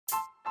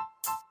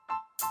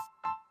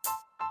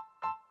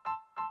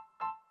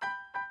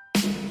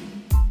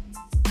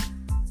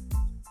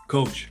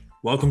Coach,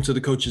 welcome to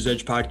the Coach's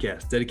Edge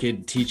podcast,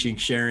 dedicated to teaching,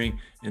 sharing,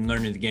 and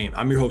learning the game.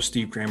 I'm your host,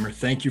 Steve Kramer.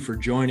 Thank you for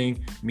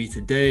joining me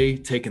today,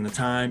 taking the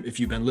time. If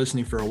you've been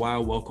listening for a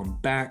while, welcome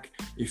back.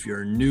 If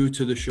you're new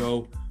to the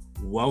show,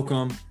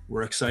 welcome.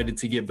 We're excited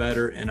to get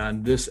better. And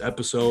on this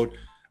episode,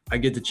 I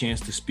get the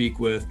chance to speak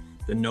with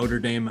the Notre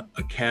Dame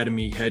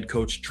Academy head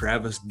coach,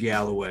 Travis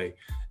Galloway.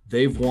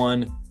 They've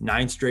won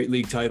 9 straight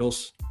league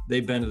titles.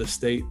 They've been to the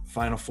state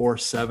Final Four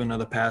 7 of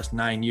the past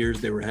 9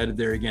 years. They were headed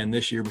there again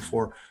this year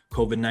before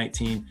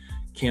COVID-19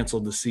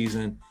 canceled the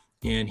season.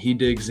 And he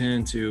digs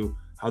into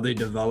how they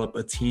develop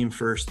a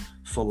team-first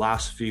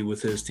philosophy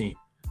with his team.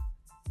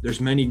 There's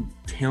many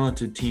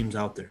talented teams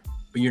out there,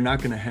 but you're not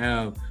going to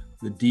have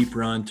the deep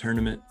run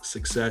tournament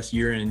success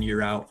year in and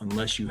year out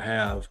unless you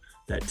have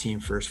that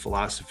team-first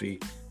philosophy,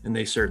 and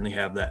they certainly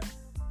have that.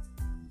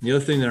 The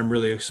other thing that I'm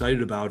really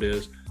excited about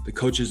is the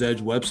Coach's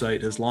Edge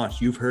website has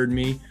launched. You've heard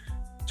me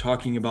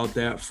talking about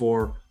that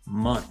for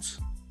months.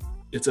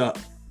 It's up.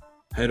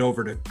 Head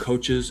over to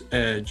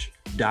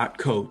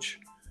coachesedge.coach.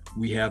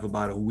 We have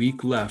about a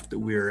week left that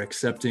we are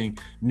accepting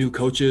new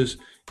coaches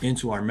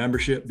into our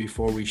membership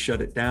before we shut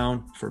it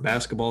down for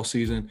basketball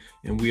season.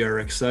 And we are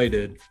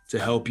excited to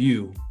help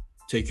you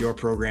take your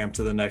program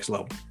to the next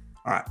level.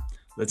 All right,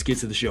 let's get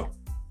to the show.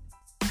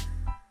 I'd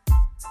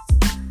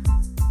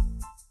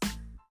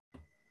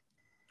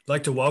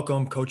like to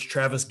welcome Coach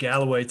Travis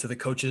Galloway to the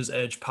Coach's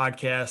Edge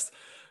podcast.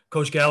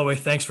 Coach Galloway,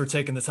 thanks for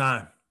taking the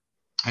time.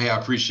 Hey, I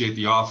appreciate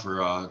the offer.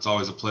 It's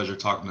always a pleasure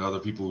talking to other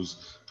people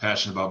who's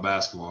passionate about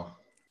basketball.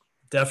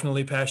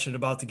 Definitely passionate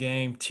about the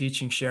game,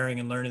 teaching, sharing,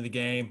 and learning the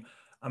game.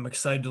 I'm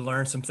excited to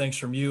learn some things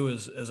from you,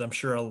 as I'm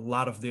sure a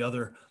lot of the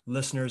other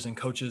listeners and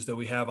coaches that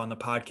we have on the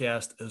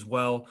podcast as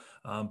well.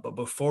 But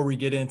before we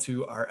get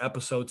into our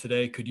episode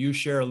today, could you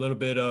share a little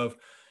bit of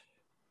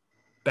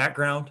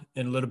background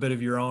and a little bit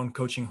of your own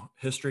coaching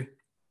history?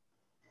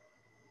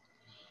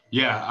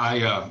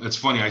 Yeah, it's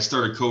funny. I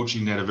started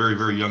coaching at a very,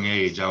 very young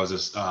age. I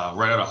was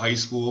right out of high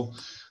school.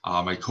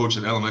 I coached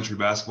an elementary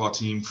basketball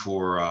team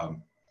for a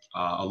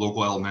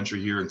local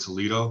elementary here in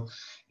Toledo,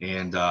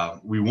 and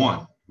we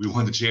won. We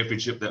won the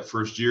championship that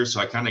first year. So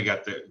I kind of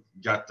got the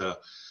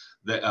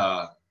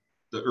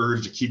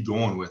urge to keep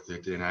going with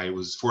it. And I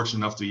was fortunate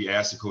enough to be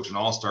asked to coach an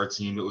all-star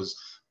team that was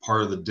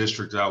part of the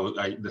district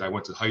that I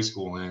went to high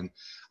school in.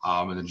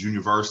 And the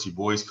junior varsity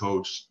boys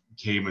coach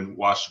came and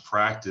watched the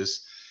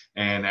practice.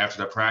 And after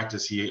that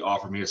practice, he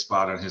offered me a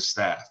spot on his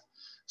staff.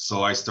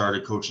 So I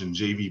started coaching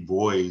JV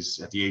boys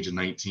at the age of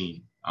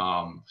 19.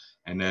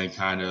 And then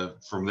kind of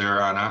from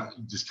there on, I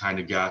just kind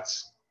of got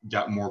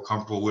more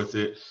comfortable with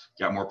it,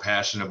 got more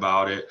passionate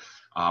about it.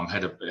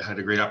 Had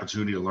a great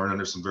opportunity to learn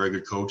under some very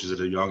good coaches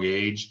at a young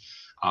age.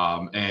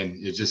 And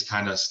it just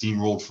kind of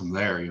steamrolled from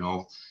there. You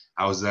know,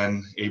 I was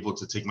then able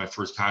to take my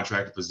first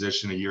contracted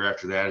position a year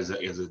after that as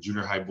a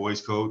junior high boys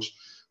coach.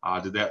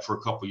 Did that for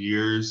a couple of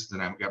years. Then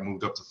I got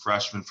moved up to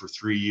freshman for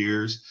 3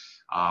 years.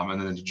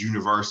 And then the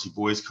junior varsity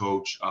boys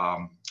coach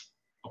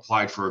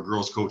applied for a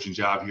girls coaching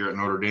job here at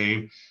Notre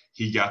Dame.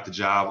 He got the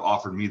job,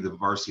 offered me the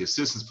varsity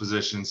assistant's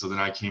position. So then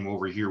I came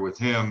over here with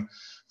him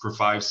for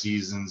 5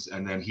 seasons.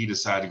 And then he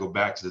decided to go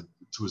back to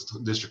his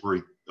district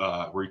where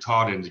he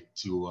taught in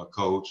to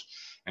coach.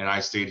 And I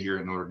stayed here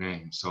at Notre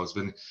Dame. So it's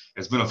been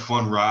a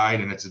fun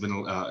ride, and it's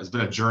been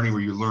a journey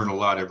where you learn a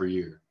lot every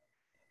year.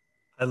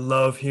 I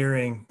love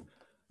hearing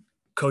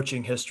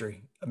coaching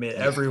history. I mean,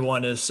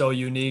 everyone is so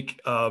unique.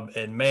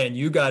 And man,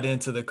 you got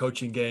into the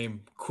coaching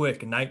game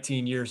quick,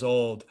 19 years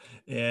old,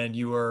 and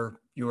you were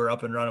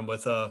up and running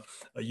with a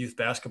youth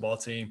basketball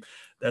team.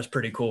 That's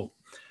pretty cool.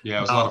 Yeah,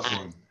 it was a lot of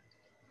fun.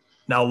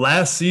 Now,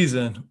 last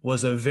season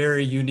was a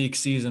very unique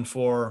season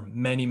for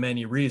many,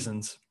 many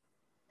reasons.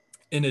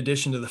 In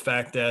addition to the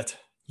fact that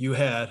you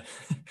had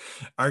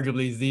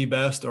arguably the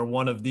best or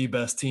one of the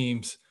best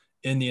teams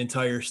in the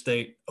entire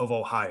state of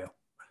Ohio.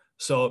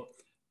 So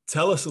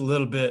tell us a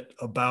little bit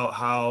about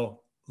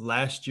how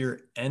last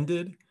year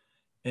ended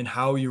and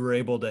how you were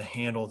able to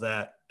handle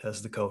that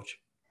as the coach.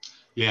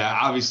 Yeah,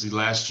 obviously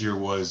last year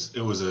was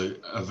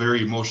a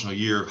very emotional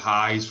year of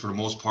highs for the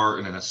most part,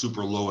 and then a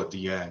super low at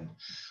the end.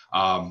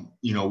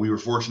 We were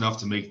fortunate enough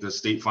to make the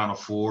state Final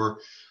Four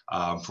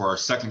for our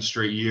second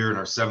straight year and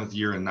our seventh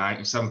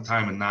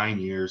time in 9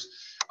 years.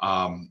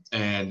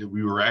 And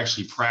we were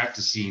actually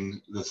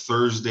practicing the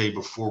Thursday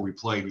before we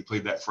played. We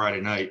played that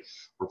Friday night.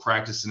 We're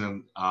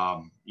practicing,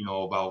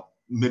 about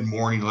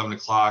mid-morning, 11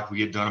 o'clock. We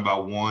get done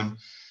about 1.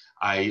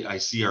 I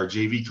see our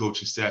JV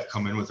coaching staff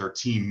come in with our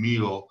team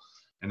meal,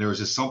 and there was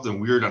just something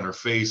weird on their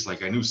face,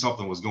 like I knew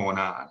something was going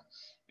on.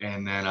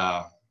 And then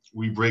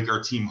we break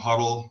our team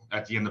huddle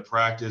at the end of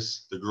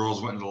practice. The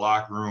girls went into the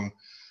locker room.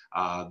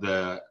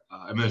 The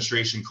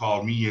administration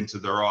called me into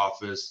their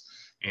office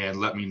and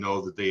let me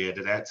know that they had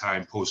at that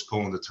time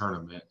postponed the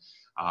tournament.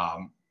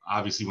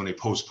 Obviously, when they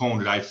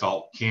postponed it, I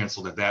felt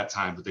canceled at that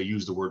time, but they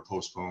used the word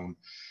postponed.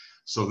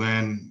 So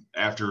then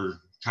after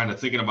kind of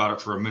thinking about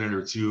it for a minute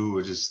or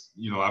two, just,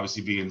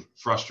 obviously being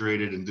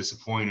frustrated and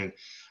disappointed,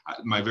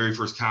 my very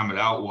first comment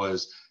out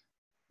was,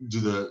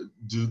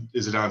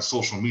 is it on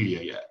social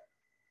media yet?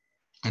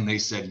 And they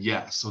said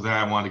yes. So then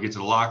I wanted to get to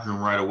the locker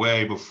room right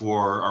away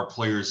before our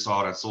players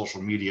saw it on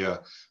social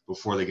media,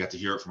 before they got to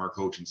hear it from our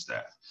coaching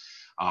staff.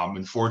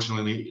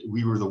 Unfortunately,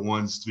 we were the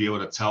ones to be able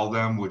to tell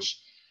them, which,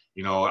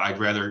 I'd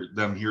rather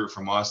them hear it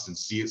from us than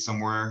see it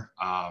somewhere.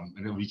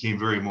 And it became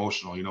very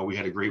emotional. We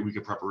had a great week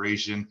of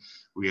preparation.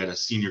 We had a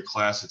senior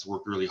class that's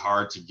worked really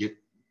hard to get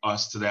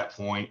us to that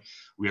point.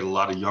 We had a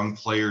lot of young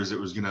players that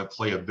was going to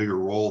play a bigger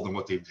role than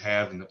what they've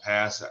had in the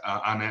past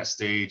on that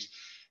stage.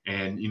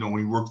 And,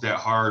 we worked that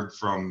hard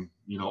from,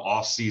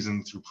 off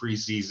season through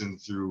preseason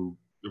through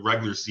the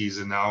regular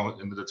season, now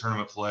into the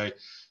tournament play.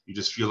 You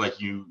just feel like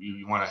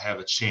you want to have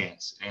a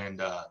chance. And,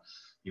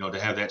 to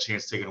have that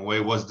chance taken away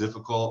was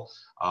difficult.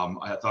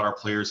 I thought our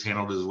players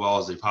handled it as well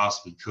as they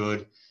possibly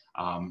could.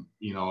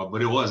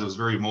 But it was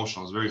very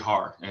emotional. It was very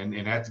hard. And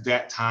at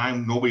that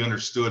time, nobody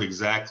understood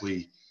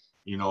exactly,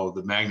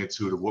 the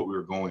magnitude of what we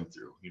were going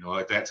through.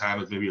 At that time,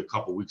 it was maybe a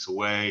couple weeks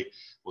away.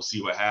 We'll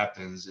see what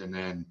happens. And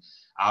then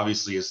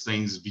obviously as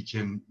things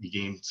began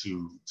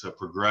to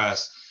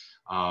progress,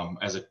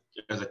 as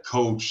a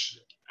coach,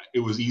 it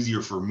was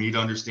easier for me to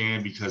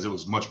understand because it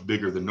was much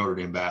bigger than Notre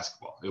Dame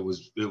basketball. It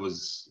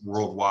was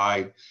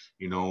worldwide,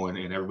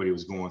 and everybody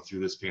was going through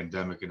this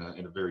pandemic in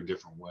a very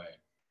different way.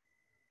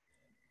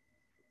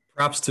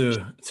 Props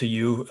to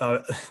you.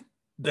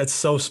 That's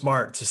so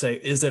smart to say,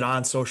 is it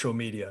on social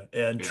media,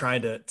 and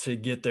trying to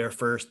get there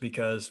first,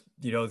 because,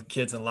 the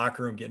kids in the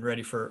locker room getting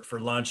ready for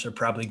lunch are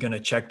probably going to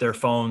check their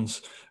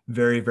phones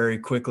very, very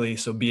quickly.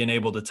 So being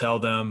able to tell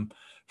them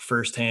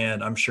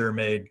firsthand, I'm sure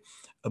made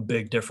a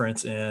big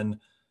difference in,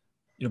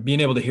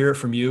 being able to hear it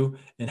from you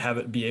and have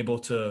it be able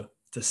to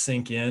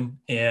sink in.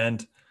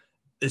 And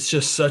it's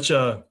just such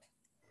a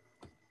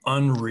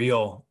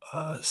unreal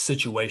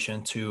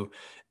situation to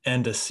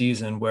end a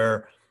season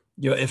where,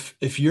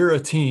 if you're a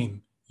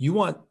team, you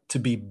want to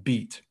be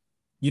beat.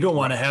 You don't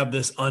want to have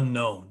this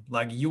unknown.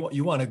 Like you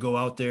want to go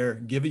out there,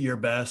 give it your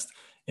best,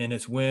 and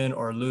it's win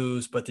or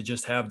lose, but to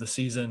just have the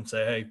season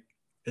say, hey,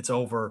 it's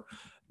over.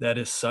 That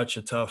is such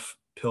a tough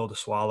pill to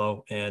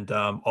swallow. And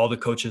all the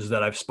coaches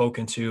that I've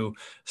spoken to,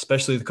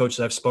 especially the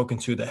coaches I've spoken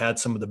to that had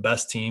some of the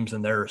best teams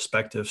in their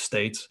respective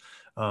states,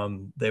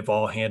 they've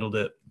all handled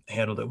it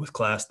with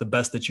class, the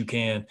best that you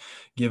can,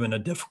 given a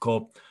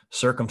difficult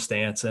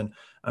circumstance. And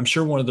I'm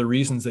sure one of the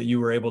reasons that you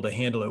were able to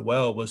handle it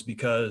well was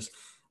because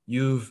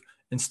you've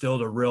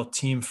instilled a real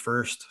team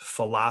first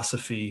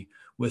philosophy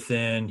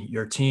within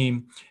your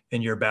team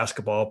and your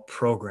basketball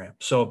program.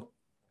 So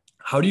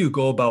how do you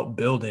go about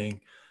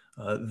building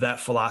that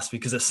philosophy?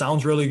 Because it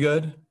sounds really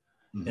good,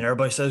 and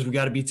everybody says we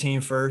got to be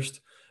team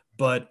first,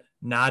 but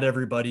not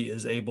everybody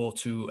is able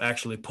to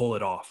actually pull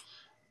it off.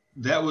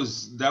 That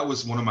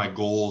was one of my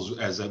goals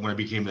when I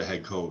became the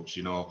head coach.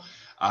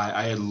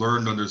 I had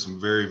learned under some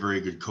very, very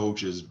good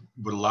coaches,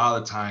 but a lot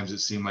of the times it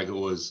seemed like it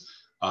was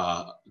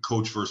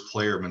coach first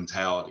player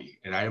mentality.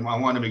 And I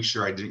wanted to make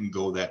sure I didn't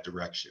go that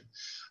direction,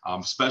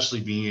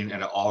 especially being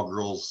at an all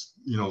girls,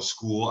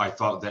 school. I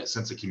thought that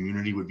sense of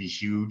community would be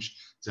huge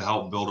to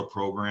help build a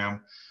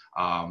program.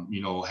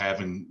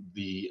 Having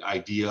the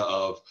idea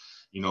of,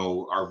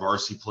 our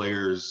varsity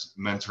players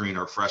mentoring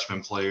our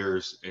freshman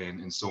players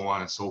and so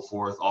on and so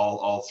forth,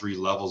 all three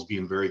levels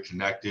being very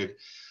connected.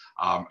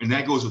 And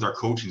that goes with our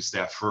coaching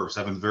staff first.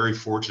 I've been very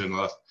fortunate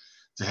enough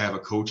to have a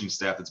coaching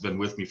staff that's been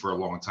with me for a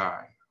long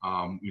time.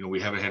 We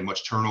haven't had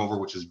much turnover,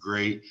 which is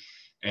great.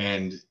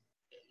 And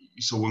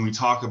so when we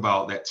talk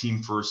about that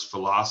team first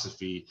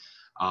philosophy,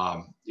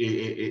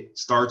 it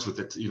starts with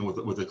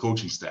with the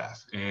coaching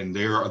staff, and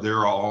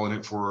they're all in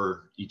it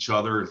for each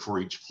other and for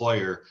each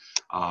player.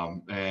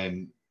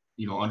 And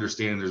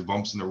understanding there's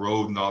bumps in the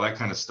road and all that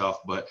kind of stuff.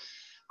 But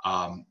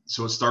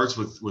so it starts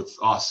with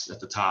us at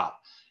the top.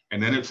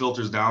 And then it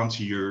filters down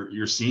to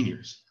your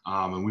seniors.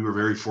 And we were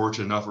very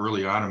fortunate enough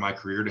early on in my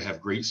career to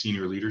have great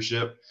senior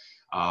leadership.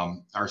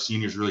 Our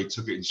seniors really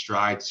took it in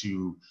stride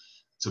to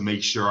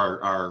make sure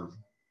our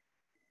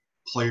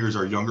players,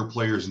 our younger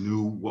players,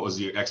 knew what was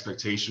the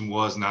expectation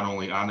was, not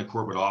only on the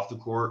court, but off the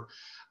court.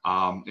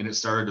 And it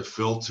started to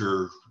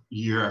filter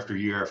year after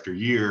year after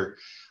year.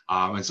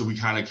 And so we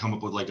kind of come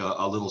up with like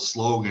a little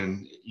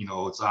slogan,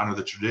 it's honor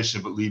the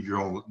tradition, but leave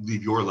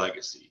your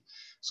legacy.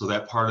 So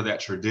that part of that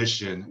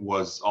tradition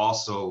was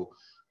also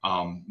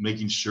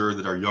making sure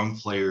that our young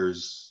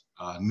players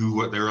knew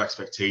what their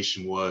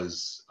expectation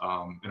was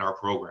in our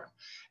program.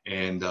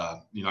 And,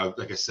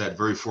 like I said,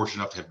 very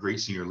fortunate enough to have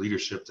great senior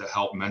leadership to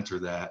help mentor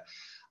that.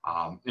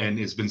 And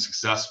it's been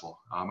successful.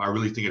 I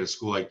really think at a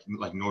school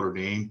like Notre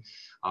Dame,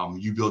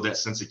 you build that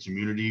sense of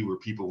community where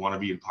people want to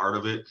be a part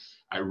of it.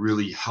 It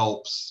really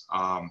helps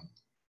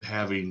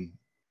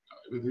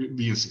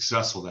being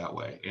successful that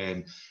way.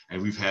 And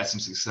we've had some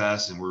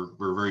success, and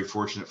we're very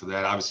fortunate for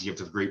that. Obviously you have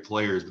to have great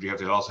players, but you have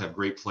to also have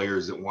great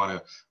players that want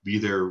to be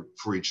there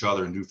for each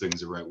other and do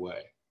things the right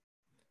way.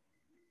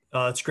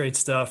 It's great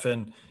stuff.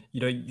 And,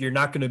 you're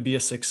not going to be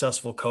a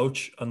successful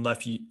coach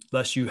unless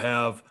you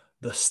have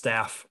the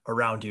staff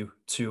around you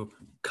to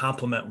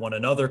complement one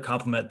another,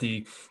 complement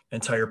the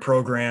entire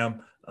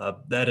program.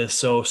 That is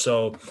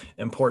so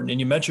important. And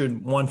you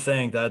mentioned one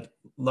thing that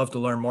love to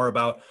learn more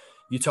about.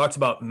 You talked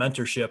about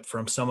mentorship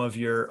from some of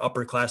your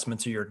upperclassmen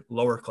to your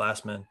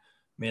lowerclassmen. I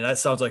mean, that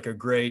sounds like a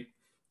great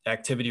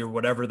activity or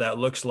whatever that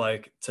looks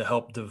like to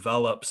help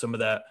develop some of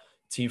that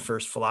team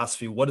first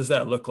philosophy. What does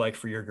that look like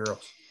for your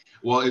girls?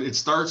 Well, it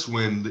starts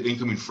when the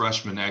incoming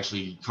freshmen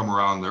actually come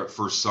around their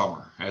first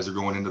summer as they're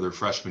going into their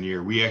freshman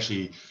year. We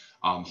actually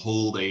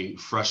hold a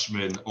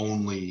freshman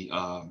only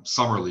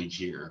summer league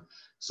here.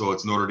 So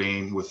it's Notre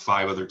Dame with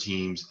 5 other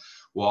teams.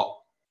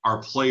 Well,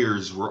 our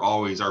players were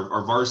always,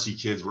 our varsity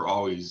kids were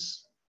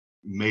always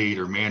made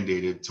or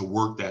mandated to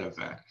work that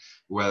event,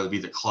 whether it be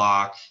the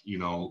clock,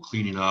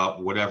 cleaning up,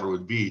 whatever it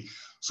would be.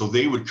 So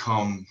they would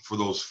come for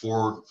those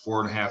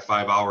 4.5,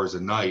 5 hours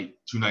a night,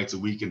 2 nights a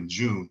week in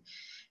June.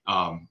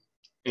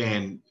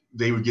 And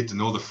they would get to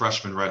know the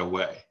freshmen right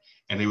away.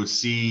 And they would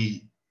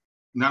see,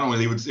 not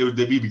only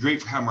they'd be great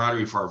for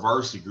camaraderie for our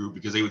varsity group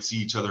because they would see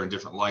each other in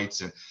different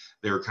lights and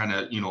they were kind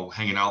of,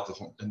 hanging out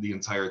the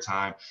entire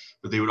time,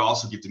 but they would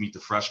also get to meet the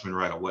freshmen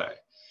right away.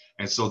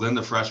 And so then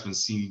the freshmen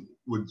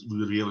would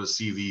be able to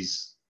see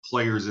these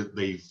players that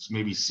they've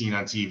maybe seen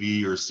on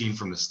TV or seen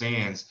from the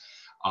stands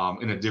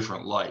in a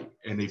different light.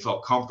 And they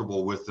felt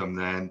comfortable with them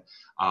then,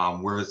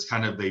 where it's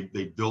kind of,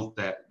 they built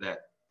that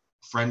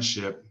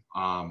friendship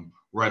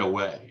right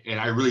away. And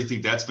I really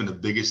think that's been the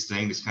biggest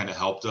thing that's kind of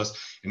helped us.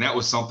 And that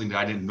was something that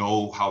I didn't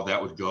know how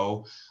that would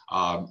go.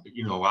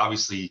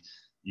 Obviously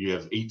you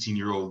have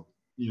 18-year-old,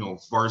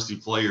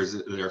 varsity players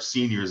that are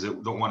seniors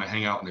that don't want to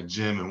hang out in the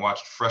gym and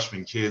watch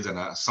freshman kids on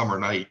a summer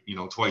night,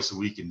 twice a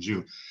week in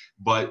June,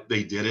 but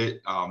they did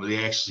it.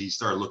 They actually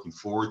started looking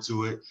forward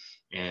to it.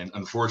 And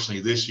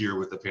unfortunately this year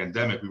with the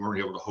pandemic, we weren't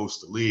able to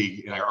host the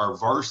league, and our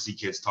varsity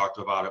kids talked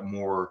about it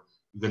more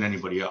than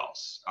anybody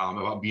else,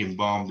 about being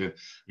bummed and,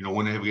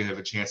 when are we going to have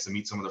a chance to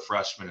meet some of the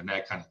freshmen and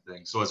that kind of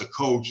thing. So as a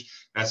coach,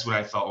 that's when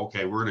I felt,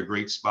 okay, we're in a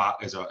great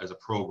spot as a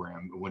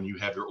program when you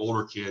have your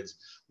older kids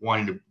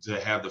wanting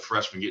to have the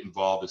freshmen get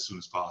involved as soon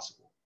as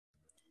possible.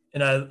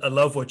 And I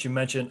love what you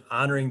mentioned,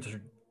 honoring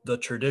the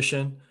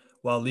tradition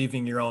while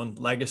leaving your own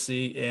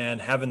legacy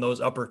and having those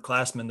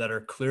upperclassmen that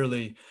are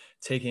clearly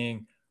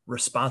taking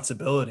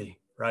responsibility,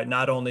 right?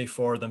 Not only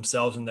for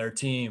themselves and their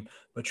team,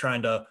 but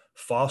trying to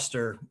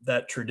foster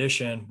that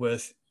tradition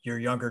with your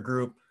younger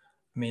group.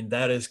 I mean,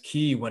 that is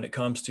key when it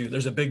comes to,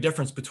 there's a big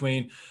difference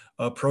between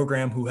a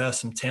program who has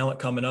some talent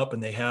coming up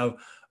and they have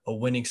a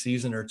winning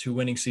season or 2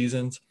 winning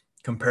seasons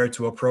compared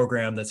to a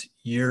program that's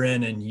year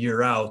in and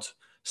year out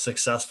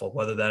successful,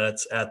 whether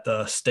that's at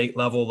the state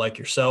level like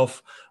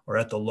yourself or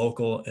at the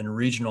local and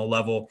regional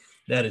level.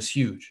 That is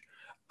huge.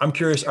 I'm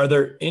curious, are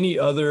there any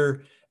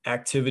other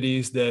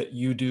activities that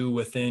you do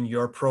within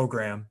your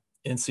program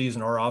in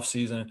season or off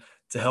season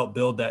to help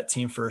build that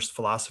team first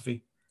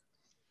philosophy?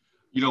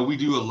 We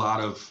do a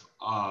lot of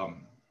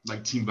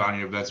like team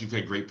bonding events. We've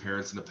had great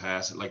parents in the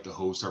past that like to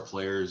host our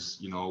players,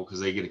 because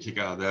they get a kick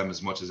out of them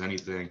as much as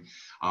anything.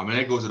 And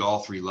that goes at all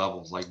 3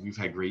 levels. Like we've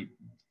had great,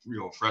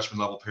 freshman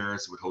level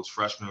parents that would host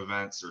freshman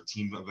events or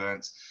team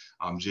events,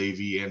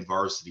 JV and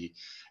varsity.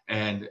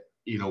 And,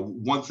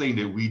 one thing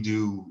that we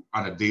do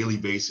on a daily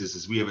basis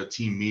is we have a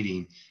team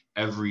meeting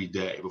every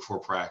day before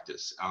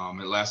practice.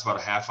 It lasts about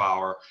a half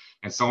hour,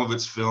 and some of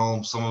it's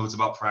film, some of it's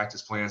about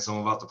practice plans, some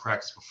about the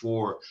practice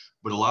before,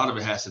 but a lot of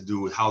it has to do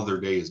with how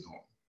their day is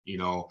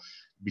going,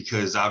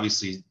 because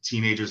obviously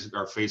teenagers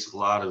are faced with a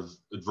lot of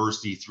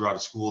adversity throughout a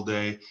school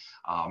day.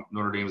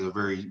 Notre Dame is a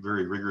very,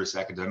 very rigorous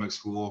academic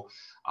school.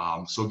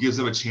 So it gives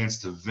them a chance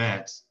to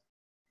vent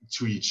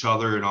to each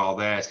other and all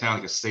that. It's kind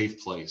of like a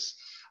safe place.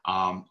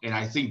 And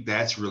I think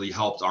that's really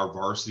helped our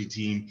varsity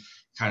team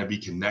kind of be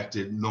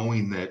connected,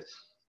 knowing that,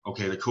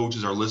 okay, the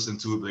coaches are listening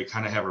to it, but they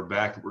kind of have our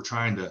back, but we're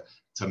trying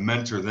to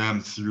mentor them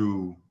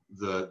through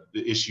the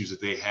issues that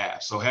they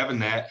have. So having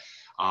that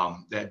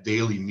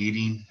daily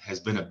meeting has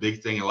been a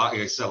big thing. Like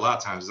I said, a lot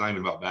of times it's not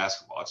even about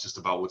basketball. It's just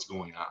about what's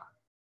going on.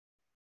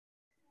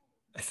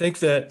 I think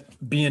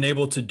that being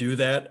able to do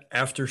that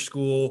after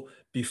school,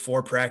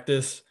 before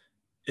practice,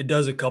 it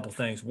does a couple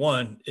things.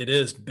 One, it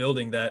is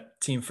building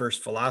that team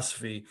first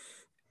philosophy.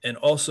 And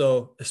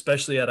also,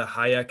 especially at a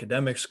high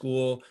academic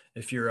school,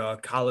 if you're a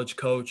college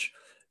coach,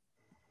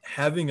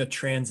 having a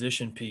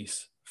transition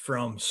piece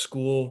from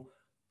school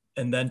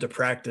and then to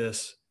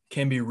practice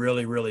can be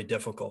really, really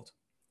difficult.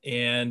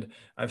 And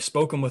I've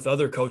spoken with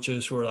other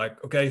coaches who are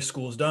like, okay,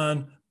 school's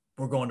done,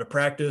 we're going to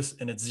practice,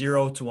 and it's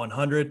 0 to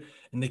 100,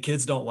 and the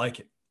kids don't like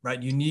it,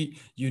 right? You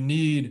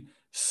need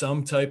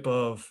some type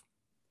of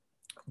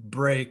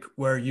break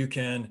where you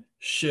can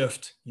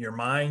shift your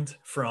mind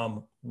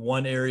from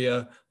one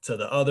area to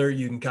the other.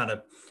 You can kind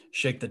of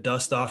shake the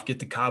dust off, get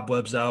the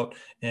cobwebs out,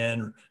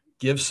 and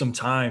give some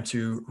time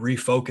to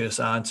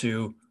refocus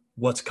onto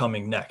what's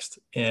coming next.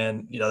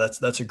 And,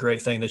 that's a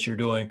great thing that you're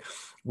doing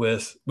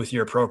with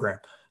your program.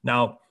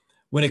 Now,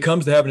 when it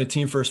comes to having a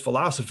team first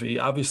philosophy,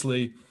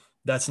 obviously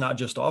that's not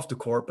just off the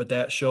court, but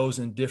that shows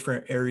in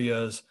different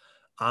areas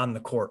on the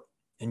court.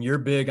 And you're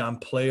big on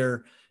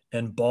player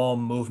and ball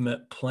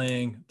movement,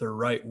 playing the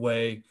right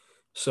way.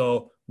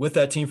 So with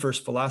that team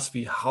first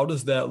philosophy, how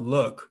does that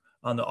look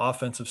on the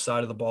offensive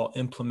side of the ball,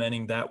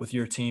 implementing that with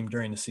your team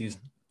during the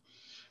season?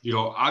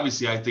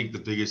 Obviously, I think the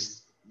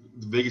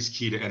biggest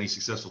key to any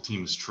successful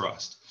team is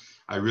trust.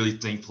 I really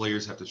think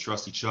players have to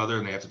trust each other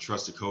and they have to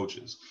trust the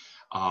coaches.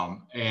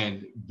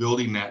 And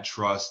building that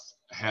trust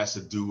has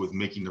to do with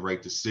making the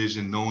right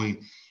decision,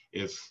 knowing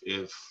if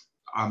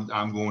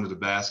I'm going to the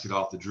basket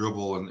off the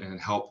dribble and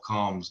help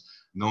comes,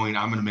 knowing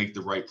I'm going to make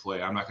the right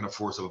play. I'm not going to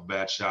force up a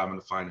bad shot. I'm going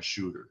to find a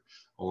shooter,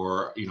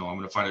 or, I'm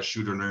going to find a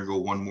shooter and then go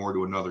one more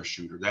to another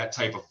shooter. That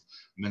type of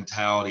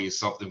mentality is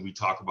something we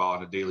talk about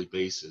on a daily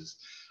basis.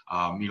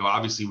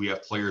 Obviously we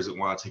have players that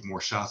want to take more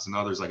shots than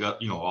others, like,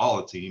 all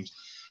the teams,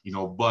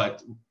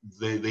 but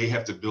they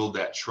have to build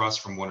that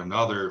trust from one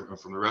another and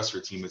from the rest of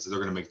their teammates that they're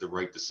going to make the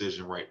right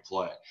decision, right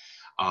play.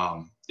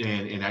 And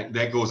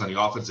that goes on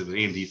the offensive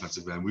and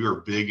defensive end. We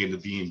were big into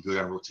being good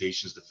on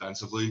rotations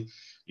defensively,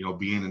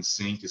 being in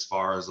sync as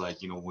far as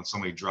when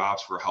somebody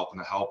drops, we're helping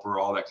a helper,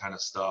 all that kind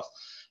of stuff.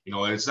 And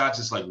it's not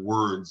just like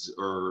words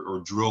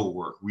or drill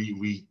work.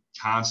 We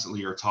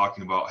constantly are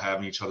talking about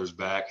having each other's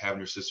back, having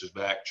your sister's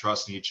back,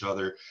 trusting each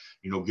other,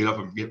 get up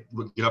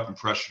and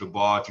pressure the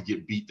ball. If you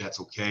get beat, that's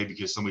okay,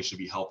 because somebody should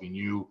be helping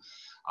you,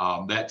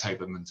 that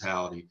type of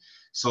mentality.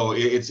 So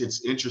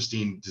it's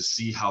interesting to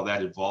see how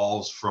that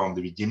evolves from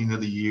the beginning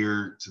of the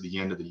year to the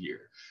end of the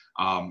year.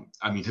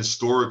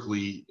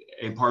 Historically,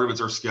 and part of it's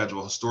our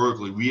schedule,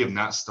 historically, we have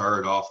not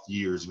started off the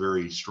years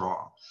very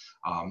strong.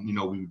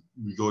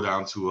 We go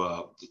down to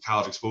a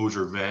college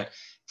exposure event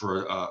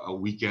for a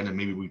weekend and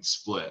maybe we'd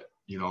split,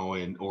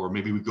 or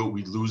maybe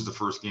we'd lose the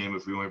first game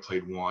if we only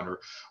played one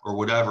or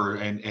whatever.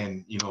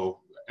 And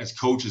as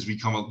coaches, we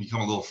become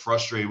a little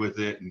frustrated with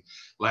it. And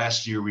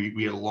last year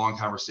we had a long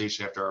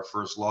conversation after our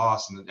first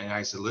loss. And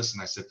I said,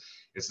 listen,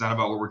 it's not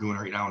about what we're doing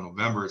right now in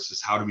November. It's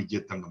just how do we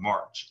get them to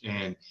March?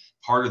 And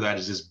part of that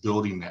is just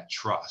building that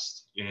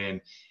trust.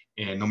 And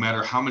no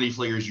matter how many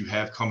players you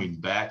have coming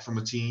back from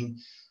a team,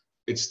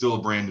 it's still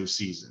a brand new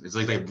season. It's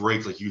like they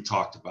break, like you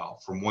talked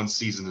about, from one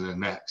season to the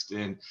next.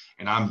 And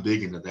I'm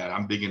big into that.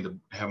 I'm big into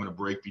having a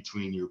break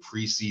between your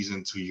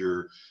preseason to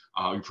your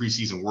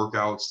preseason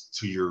workouts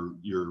to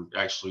your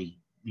actually,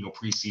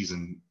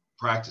 preseason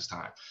practice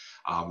time,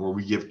 where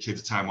we give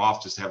kids time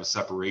off just to have a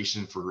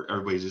separation for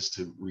everybody just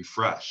to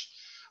refresh.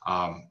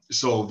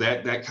 So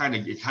that kind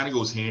of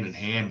goes hand in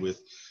hand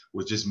with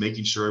just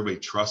making sure everybody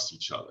trusts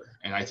each other.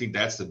 And I think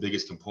that's the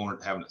biggest component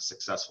of having a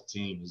successful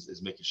team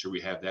is making sure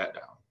we have that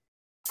down.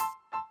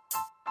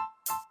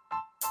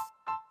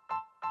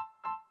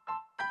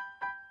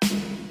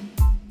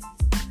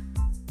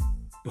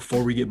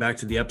 Before we get back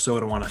to the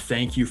episode, I want to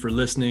thank you for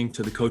listening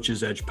to the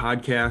Coach's Edge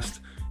podcast.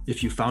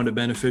 If you found it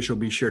beneficial,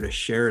 be sure to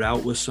share it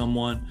out with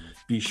someone.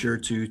 Be sure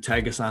to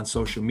tag us on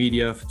social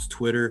media. If it's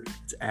Twitter,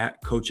 it's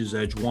at Coach's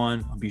Edge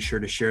 1. I'll be sure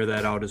to share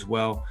that out as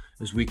well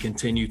as we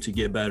continue to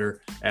get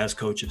better as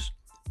coaches.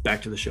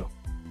 Back to the show.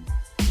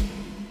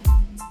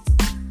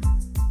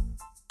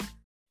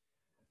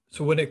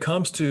 So when it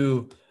comes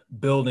to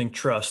building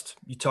trust,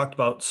 you talked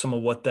about some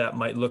of what that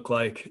might look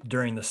like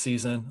during the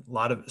season. A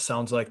lot of it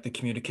sounds like the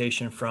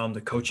communication from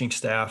the coaching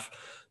staff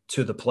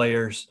to the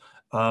players.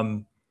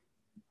 In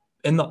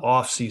the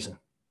off season,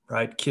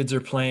 right? Kids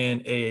are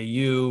playing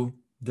AAU.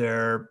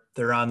 They're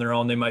on their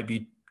own. They might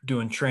be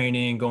doing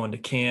training, going to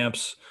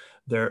camps.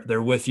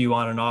 They're with you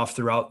on and off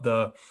throughout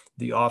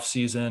the off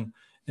season.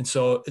 And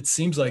so it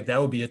seems like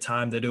that would be a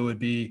time that it would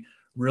be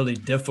really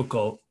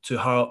difficult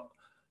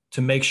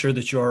to make sure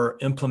that you're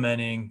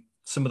implementing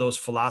some of those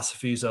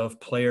philosophies of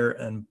player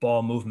and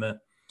ball movement.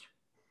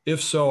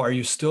 If so, are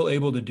you still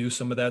able to do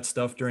some of that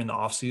stuff during the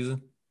off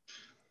season?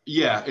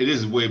 Yeah, it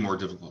is way more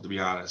difficult, to be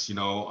honest.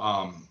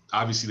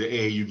 Obviously the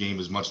AAU game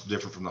is much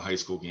different from the high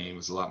school game.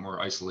 It's a lot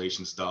more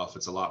isolation stuff.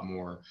 It's a lot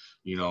more,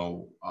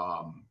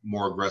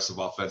 more aggressive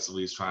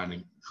offensively. It's trying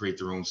to create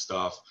their own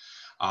stuff.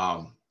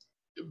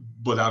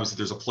 But obviously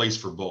there's a place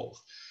for both.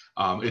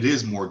 It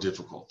is more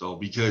difficult though,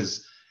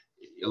 because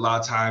a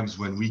lot of times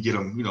when we get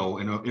them,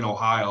 in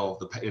Ohio,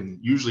 and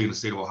usually in the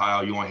state of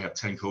Ohio, you only have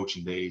 10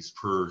 coaching days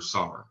per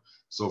summer.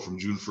 So from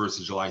June 1st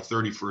to July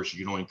 31st,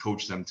 you can only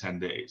coach them 10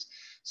 days.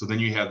 So then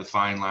you have the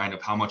fine line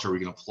of how much are we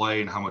going to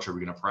play and how much are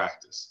we going to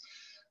practice.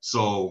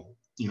 So,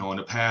 in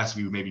the past,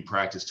 we would maybe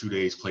practice 2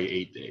 days, play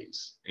 8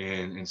 days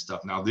and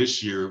stuff. Now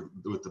this year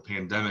with the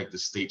pandemic, the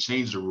state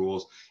changed the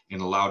rules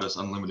and allowed us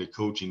unlimited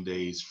coaching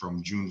days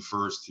from June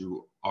 1st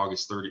through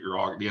August 30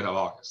 or the end of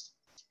August,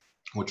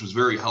 which was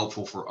very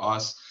helpful for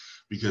us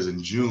because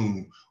in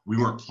June we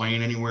weren't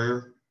playing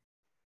anywhere,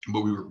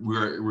 but we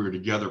were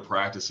together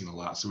practicing a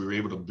lot. So we were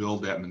able to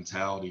build that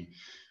mentality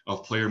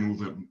of player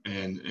movement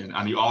and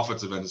on the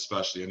offensive end,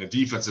 especially. And the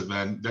defensive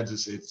end,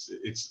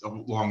 it's a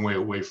long way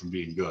away from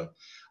being good.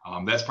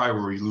 That's probably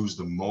where we lose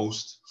the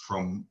most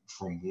from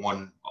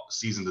one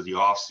season to the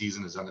off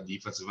season is on the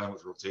defensive end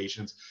with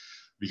rotations.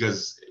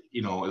 Because,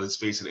 let's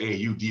face it,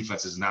 AAU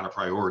defense is not a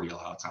priority a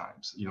lot of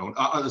times,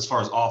 as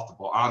far as off the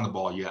ball. On the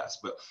ball, yes,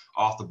 but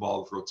off the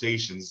ball with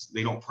rotations,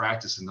 they don't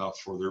practice enough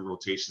for their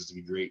rotations to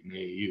be great in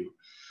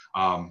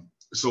AAU.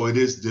 So it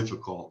is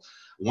difficult.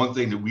 one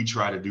thing that we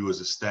try to do as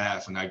a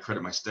staff, and I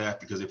credit my staff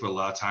because they put a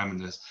lot of time in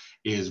this,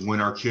 is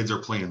when our kids are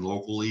playing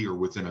locally or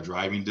within a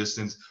driving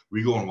distance,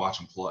 we go and watch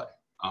them play.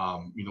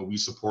 We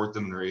support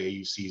them in their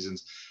AAU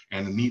seasons.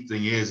 And the neat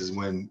thing is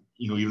when,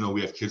 even though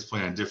we have kids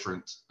playing on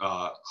different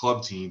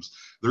club teams,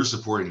 they're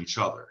supporting each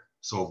other.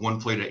 So if one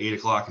played at 8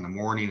 o'clock in the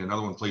morning,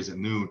 another one plays at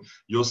noon,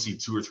 you'll see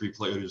 2 or 3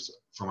 players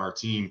from our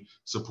team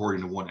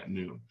supporting the one at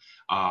noon.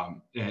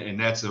 And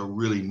that's a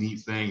really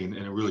neat thing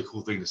and a really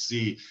cool thing to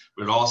see.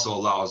 But it also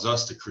allows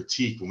us to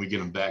critique when we get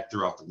them back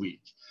throughout the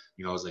week.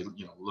 It's like,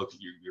 look,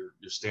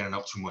 you're standing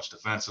up too much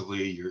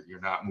defensively.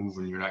 You're not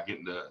moving. You're not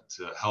getting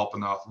to help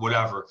enough,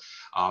 whatever.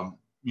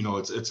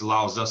 It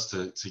allows us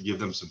to give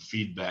them some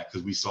feedback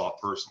because we saw it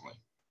personally.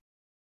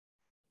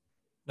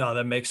 No,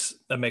 that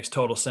makes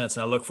total sense.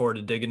 And I look forward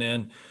to digging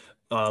in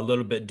a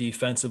little bit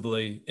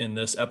defensively in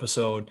this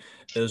episode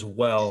as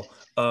well.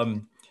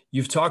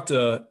 You've talked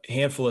a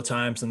handful of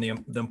times on the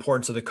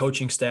importance of the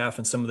coaching staff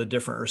and some of the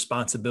different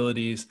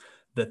responsibilities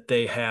that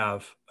they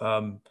have.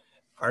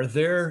 Are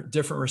there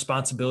different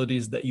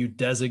responsibilities that you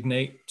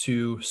designate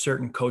to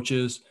certain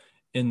coaches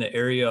in the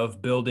area of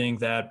building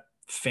that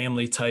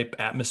family type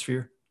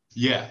atmosphere?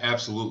 Yeah,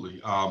 absolutely.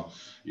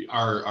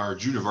 Our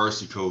junior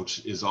varsity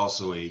coach is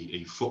also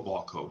a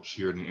football coach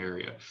here in the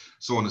area.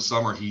 So in the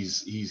summer,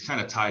 he's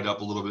kind of tied up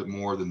a little bit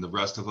more than the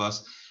rest of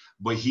us,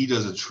 but he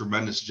does a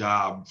tremendous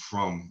job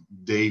from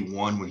day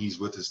one when he's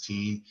with his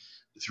team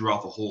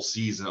throughout the whole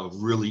season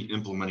of really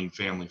implementing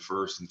family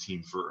first and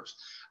team first.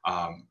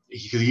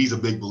 He's a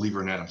big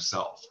believer in that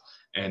himself.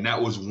 And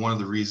that was one of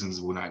the reasons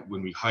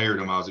when we hired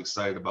him, I was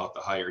excited about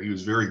the hire. He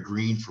was very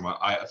green from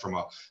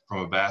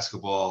a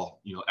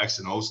basketball, X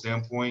and O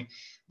standpoint,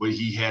 but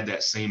he had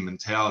that same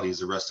mentality as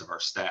the rest of our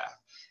staff.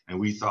 And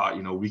we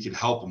thought, we could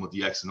help him with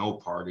the X and O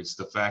part. It's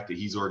the fact that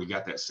he's already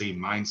got that same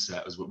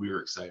mindset is what we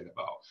were excited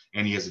about.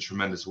 And he has a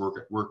tremendous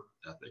work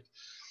ethic.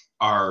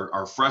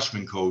 Our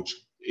freshman coach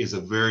is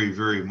a very,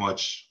 very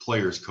much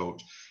players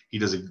coach. He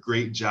does a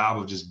great job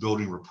of just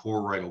building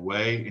rapport right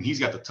away. And he's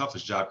got the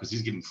toughest job because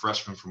he's getting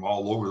freshmen from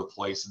all over the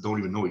place that don't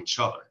even know each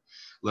other,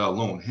 let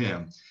alone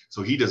him.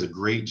 So he does a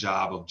great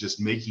job of just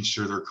making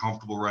sure they're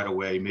comfortable right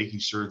away, making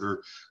sure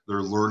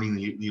they're learning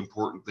the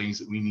important things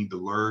that we need to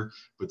learn,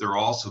 but they're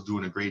also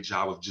doing a great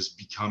job of just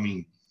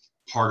becoming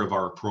part of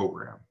our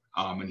program.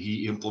 And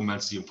he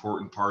implements the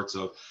important parts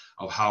of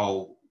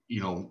how,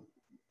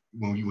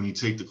 when you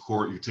take the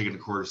court, you're taking the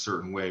court a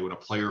certain way. When a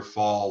player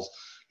falls,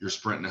 you're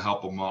sprinting to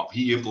help them up.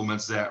 He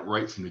implements that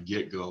right from the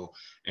get-go.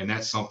 And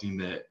that's something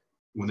that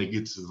when they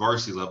get to the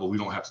varsity level, we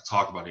don't have to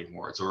talk about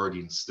anymore. It's already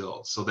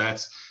instilled. So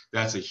that's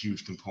a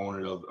huge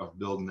component of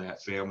building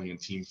that family and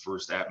team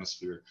first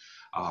atmosphere.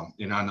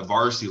 And on the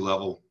varsity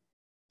level,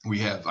 I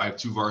have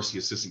 2 varsity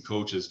assistant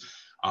coaches,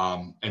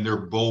 and they're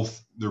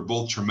both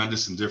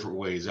tremendous in different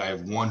ways. I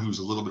have one who's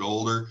a little bit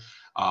older,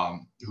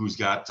 who's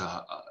got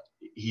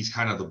he's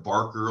kind of the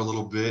barker a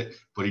little bit,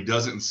 but he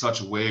does it in such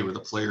a way where the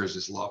players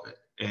just love it.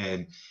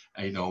 And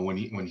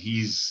when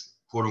he's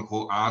quote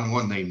unquote on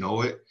one, they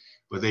know it,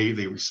 but they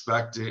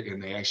respect it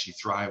and they actually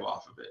thrive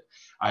off of it.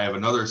 I have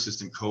another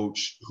assistant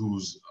coach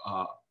who's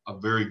a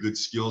very good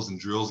skills and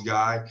drills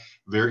guy,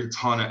 very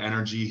ton of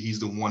energy. He's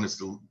the one that's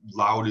the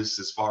loudest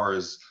as far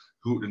as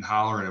hooting and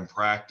hollering in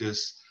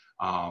practice.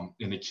 And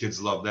the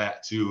kids love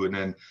that too. And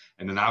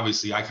then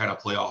obviously I kind of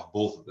play off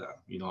both of them.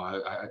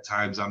 At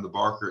times I'm the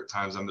barker, at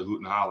times I'm the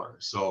hoot and holler.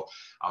 So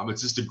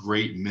it's just a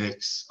great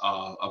mix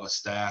of a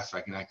staff.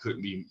 I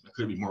couldn't be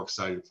more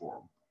excited for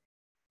them.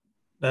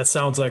 That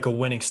sounds like a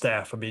winning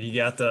staff. I mean, you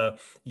got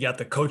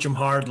the coach them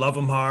hard, love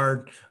them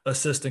hard,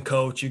 assistant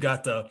coach. You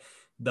got the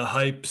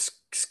hype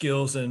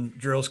skills and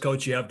drills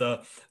coach. You have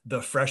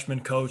the freshman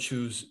coach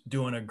who's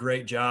doing a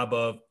great job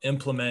of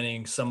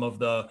implementing some of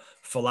the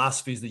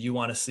philosophies that you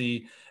want to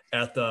see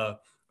at the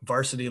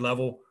varsity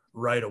level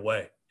right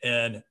away.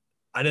 And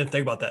I didn't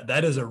think about that.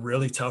 That is a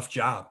really tough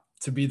job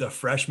to be the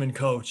freshman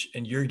coach,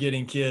 and you're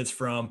getting kids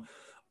from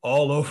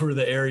all over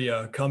the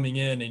area coming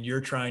in, and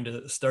you're trying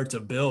to start to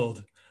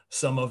build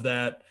some of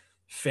that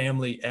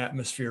family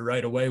atmosphere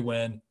right away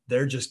when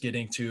they're just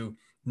getting to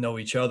know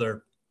each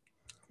other.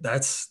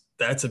 That's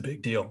a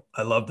big deal.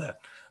 I love that.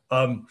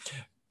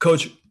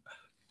 Coach,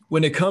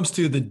 when it comes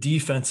to the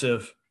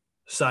defensive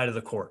side of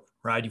the court,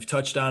 right? You've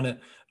touched on it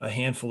a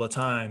handful of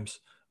times,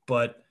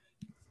 but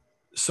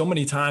so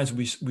many times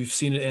we've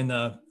seen it in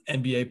the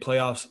NBA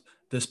playoffs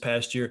this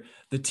past year.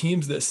 The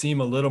teams that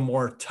seem a little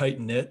more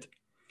tight-knit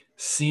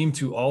seem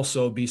to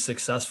also be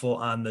successful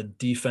on the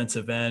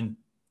defensive end.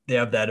 They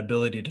have that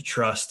ability to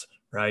trust,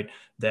 right?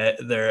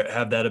 That they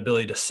have that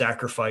ability to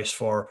sacrifice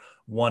for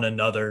one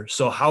another.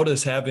 So how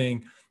does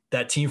having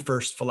that team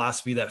first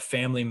philosophy, that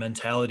family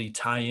mentality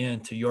tie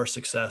in to your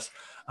success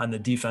on the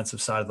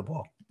defensive side of the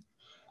ball?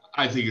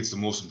 I think it's the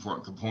most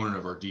important component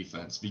of our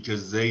defense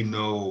because they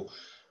know,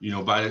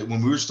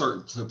 when we're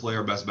starting to play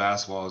our best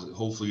basketball,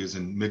 hopefully is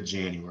in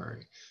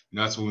mid-January.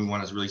 That's when we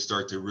want to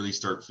really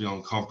start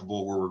feeling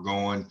comfortable where we're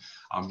going,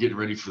 getting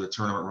ready for the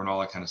tournament run,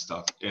 all that kind of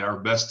stuff. And our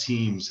best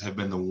teams have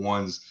been the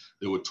ones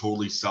that would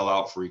totally sell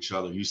out for each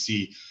other. You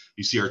see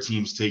You see our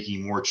teams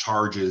taking more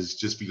charges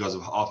just because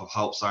of off of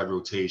help side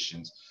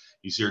rotations.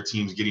 You see our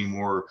teams getting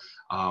more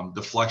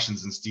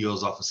deflections and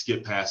steals off of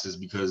skip passes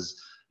because,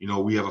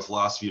 we have a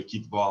philosophy of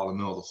keep the ball in the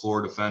middle of the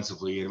floor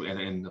defensively,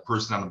 and the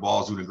person on the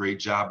ball is doing a great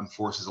job and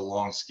forces a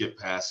long skip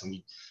pass, and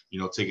we,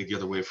 take it the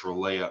other way for a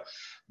layup.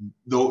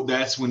 Though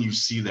that's when you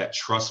see that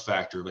trust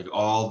factor, like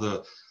all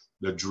the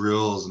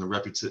drills and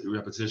the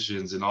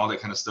repetitions and all that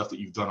kind of stuff that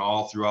you've done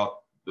all throughout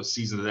the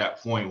season to that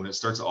point. When it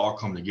starts to all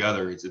come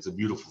together, it's a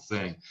beautiful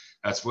thing.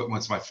 That's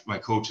what's my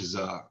coach's,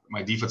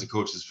 my defensive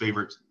coach's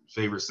favorite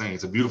saying.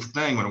 It's a beautiful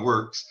thing when it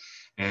works.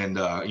 And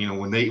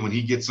when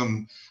he gets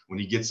them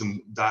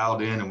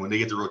dialed in, and when they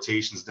get the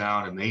rotations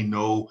down, and they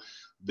know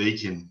they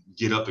can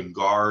get up and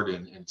guard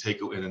and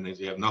take it, and then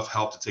they have enough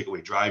help to take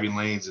away driving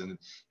lanes. And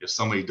if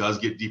somebody does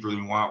get deeper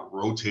than we want,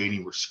 we're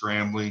rotating, we're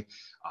scrambling,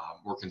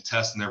 we're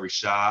contesting every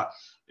shot.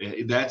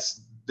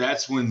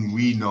 That's when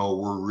we know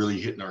we're really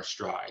hitting our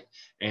stride.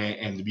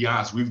 And to be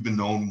honest, we've been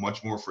known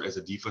much more as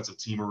a defensive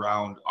team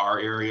around our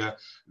area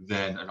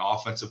than an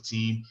offensive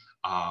team.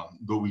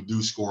 But we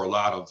do score a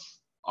lot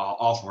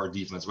off of our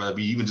defense, whether it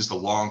be even just a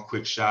long,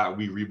 quick shot,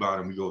 we rebound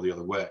and we go the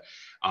other way.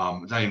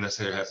 Not even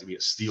necessarily have to be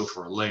a steal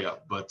for a layup,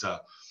 but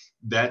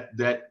that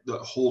the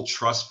whole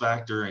trust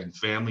factor and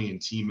family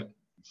and team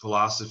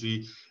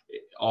philosophy,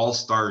 it all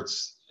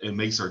starts and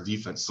makes our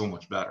defense so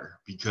much better,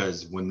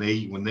 because when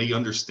they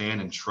understand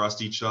and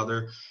trust each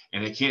other,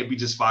 and it can't be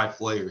just 5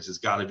 players, it's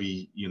got to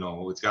be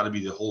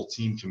the whole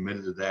team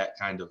committed to that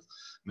kind of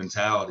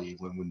mentality.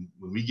 When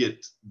we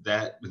get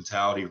that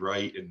mentality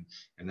right,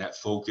 and that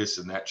focus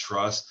and that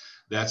trust,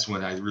 that's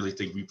when I really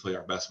think we play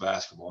our best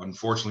basketball.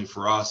 Unfortunately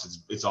for us,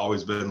 it's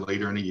always been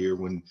later in the year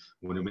when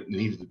it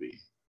needed to be.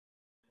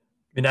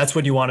 And that's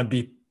when you want to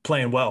be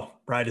playing well,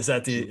 right? Is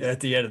at the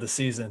end of the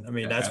season. I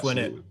mean, that's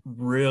Absolutely. When it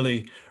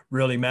really,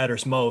 really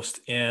matters most.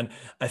 And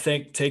I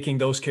think taking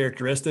those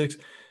characteristics,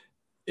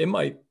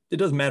 it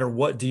doesn't matter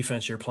what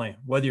defense you're playing,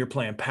 whether you're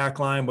playing pack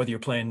line, whether you're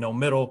playing no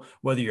middle,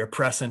 whether you're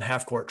pressing,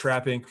 half court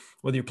trapping,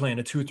 whether you're playing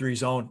a 2-3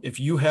 zone. If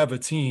you have a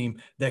team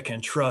that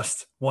can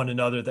trust one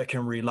another, that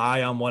can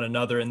rely on one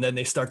another, and then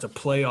they start to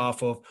play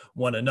off of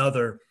one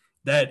another,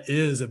 that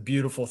is a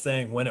beautiful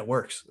thing when it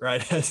works,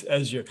 right?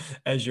 As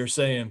you're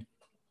saying.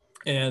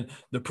 And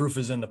the proof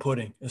is in the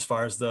pudding as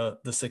far as the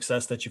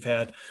success that you've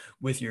had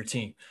with your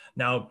team.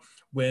 Now,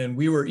 when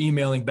we were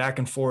emailing back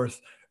and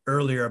forth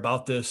earlier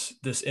about this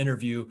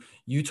interview,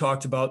 you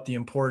talked about the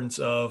importance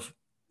of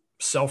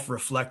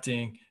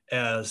self-reflecting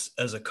as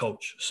a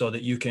coach so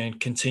that you can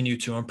continue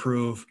to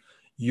improve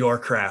your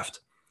craft.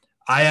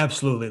 I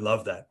absolutely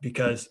love that,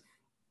 because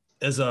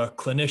as a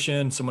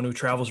clinician, someone who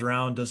travels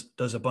around,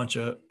 does a bunch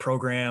of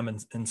program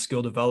and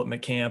skill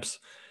development camps,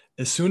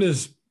 as soon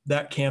as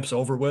that camp's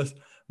over with,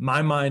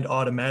 my mind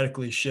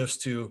automatically shifts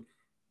to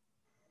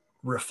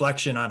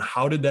reflection on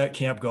how did that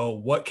camp go?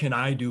 What can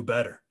I do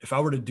better? If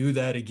I were to do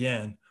that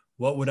again,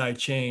 what would I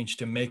change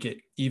to make it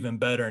even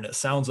better? And it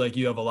sounds like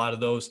you have a lot of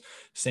those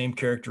same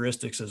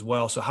characteristics as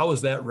well. So how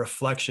has that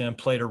reflection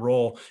played a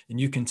role in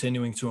you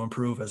continuing to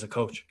improve as a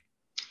coach?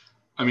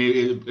 I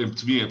mean,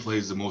 to me, it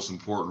plays the most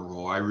important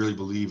role. I really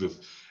believe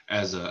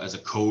as a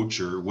coach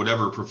or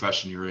whatever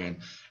profession you're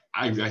in,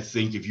 I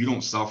think if you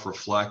don't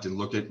self-reflect and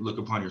look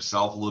upon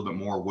yourself a little bit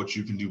more, what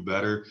you can do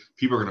better,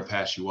 people are going to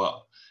pass you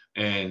up,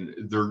 and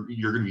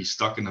you're going to be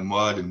stuck in the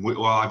mud. And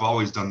well, I've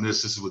always done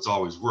this. This is what's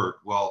always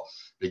worked. Well,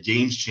 the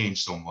game's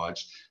changed so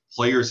much,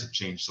 players have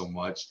changed so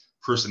much,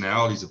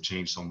 personalities have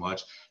changed so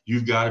much.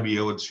 You've got to be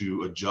able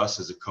to adjust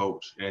as a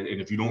coach, and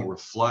if you don't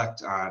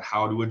reflect on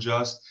how to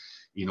adjust,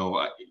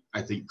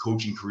 I think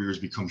coaching careers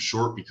become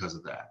short because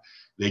of that.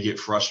 They get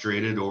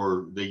frustrated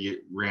or they get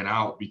ran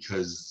out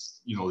because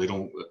they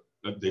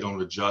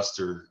don't adjust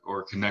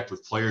or connect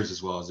with players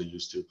as well as they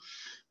used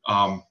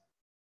to.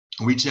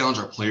 We challenge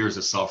our players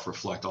to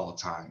self-reflect all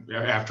the time,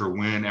 after a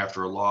win,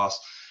 after a loss,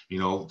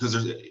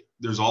 because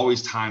there's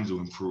always time to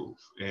improve.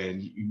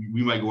 And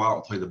we might go out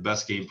and play the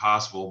best game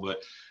possible,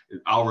 but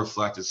I'll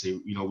reflect and say,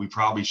 we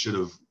probably should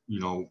have,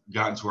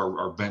 gotten to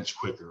our bench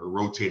quicker or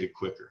rotated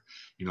quicker.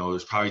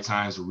 There's probably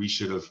times where we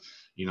should have,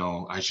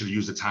 I should have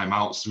used a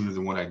timeout sooner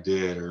than what I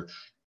did, or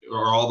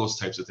all those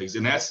types of things.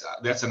 And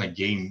that's on a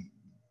game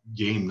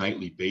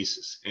nightly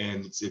basis.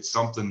 And it's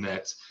something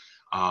that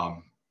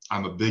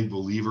I'm a big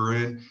believer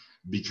in,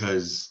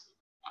 because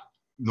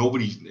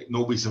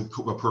nobody's a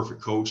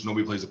perfect coach.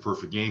 Nobody plays a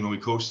perfect game. Nobody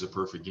coaches a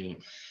perfect game.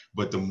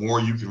 But the more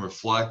you can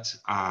reflect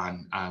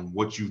on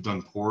what you've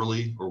done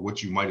poorly or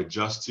what you might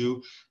adjust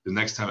to, the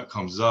next time it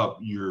comes up,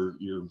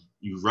 you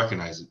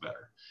recognize it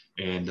better.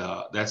 And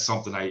that's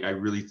something I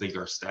really think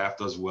our staff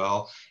does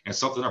well, and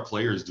something our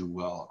players do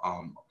well.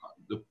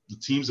 The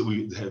teams that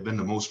we have been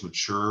the most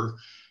mature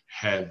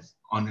have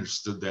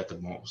understood that the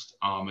most,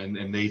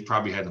 and they've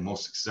probably had the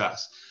most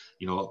success.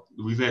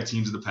 We've had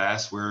teams in the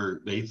past where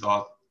they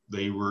thought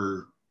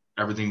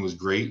everything was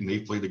great and they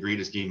played the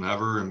greatest game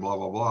ever and blah,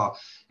 blah, blah,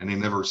 and they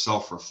never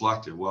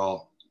self-reflected.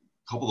 Well,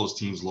 a couple of those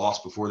teams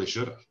lost before they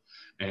should have.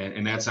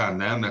 And that's on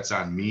them. That's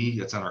on me.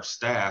 That's on our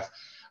staff.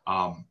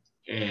 And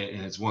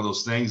it's one of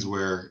those things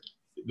where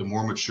the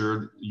more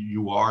mature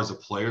you are as a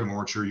player, the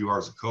more mature you are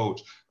as a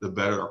coach, the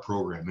better our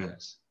program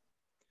is.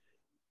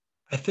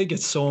 I think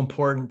it's so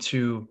important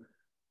to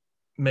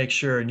make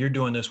sure, and you're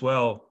doing this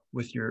well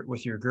with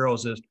your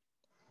girls, is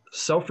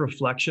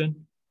self-reflection.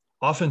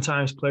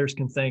 Oftentimes players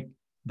can think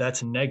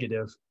that's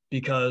negative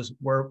because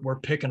we're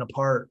picking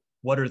apart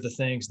what are the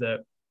things that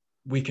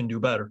we can do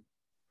better,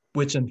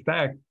 which in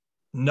fact,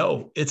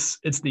 no, it's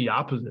the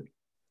opposite.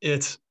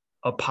 It's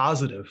a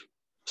positive,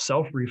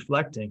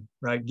 self-reflecting,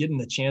 right? Getting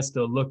the chance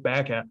to look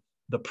back at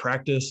the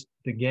practice,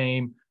 the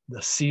game,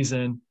 the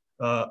season,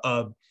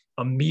 a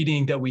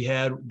meeting that we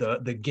had,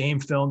 the game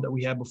film that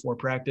we had before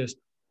practice,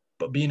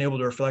 but being able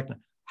to reflect on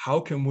how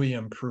can we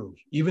improve,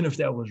 even if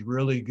that was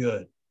really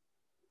good.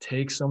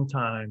 Take some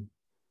time,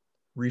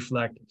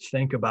 reflect,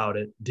 think about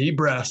it, deep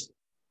breaths,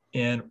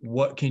 and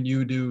what can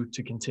you do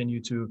to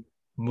continue to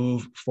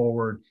move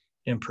forward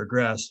and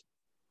progress.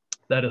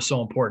 That is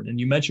so important. And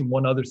you mentioned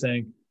one other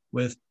thing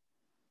with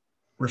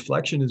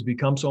reflection has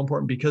become so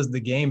important because the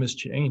game has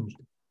changed.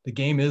 The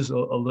game is a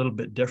little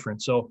bit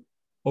different. So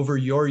over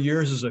your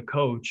years as a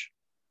coach,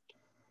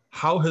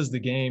 how has the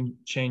game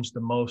changed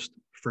the most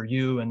for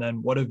you? And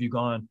then what have you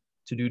gone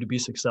to do to be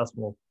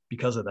successful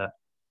because of that?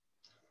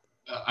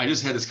 I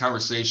just had this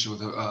conversation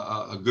with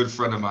a good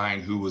friend of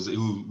mine who was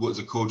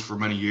a coach for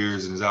many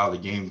years and is out of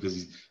the game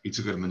because he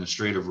took an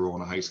administrative role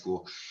in a high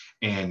school.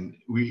 And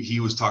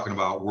he was talking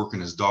about working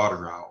his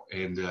daughter out,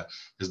 and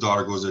his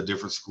daughter goes to a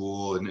different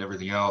school and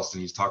everything else.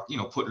 And he's talking,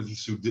 putting her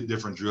through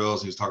different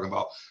drills. He was talking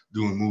about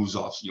doing moves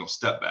off,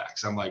 step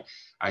backs. I'm like,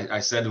 I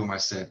said to him, I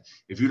said,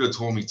 if you'd have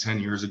told me 10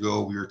 years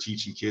ago we were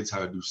teaching kids how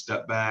to do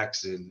step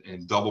backs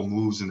and double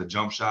moves and the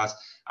jump shots,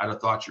 I'd have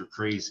thought you're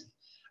crazy.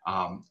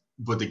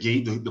 But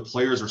the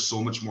players are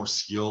so much more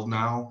skilled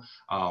now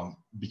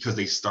because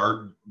they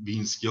start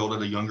being skilled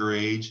at a younger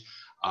age.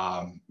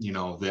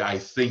 I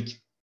think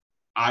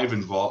I've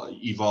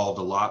evolved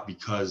a lot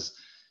because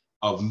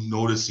of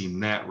noticing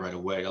that right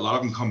away. A lot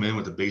of them come in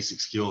with the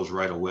basic skills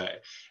right away.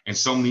 And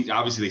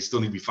obviously they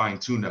still need to be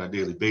fine-tuned on a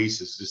daily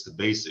basis, just the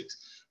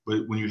basics.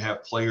 But when you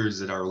have players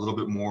that are a little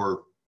bit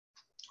more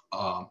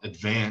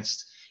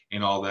advanced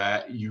and all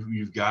that,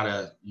 you've got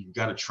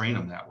to train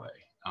them that way.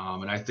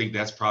 And I think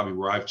that's probably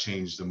where I've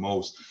changed the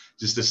most.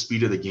 Just the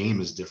speed of the game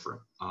is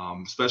different,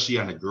 especially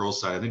on the girls'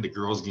 side. I think the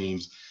girls'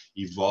 games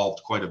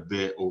evolved quite a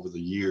bit over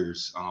the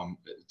years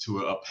to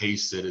a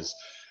pace that is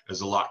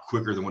a lot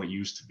quicker than what it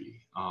used to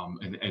be.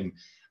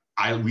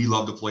 We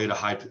love to play at a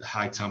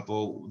high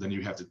tempo. Then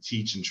you have to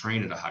teach and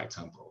train at a high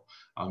tempo.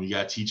 You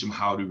got to teach them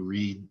how to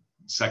read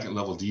second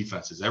level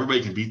defenses.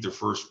 Everybody can beat the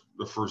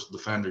first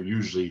defender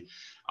usually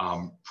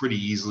pretty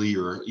easily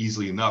or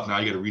easily enough. Now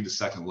you got to read the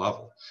second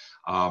level.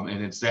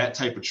 And it's that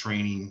type of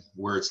training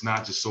where it's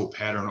not just so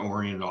pattern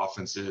oriented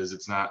offenses.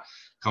 It's not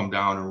come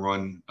down and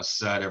run a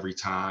set every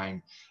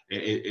time.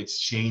 It's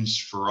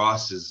changed for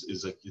us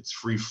is like it's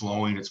free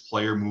flowing. It's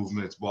player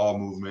movement. It's ball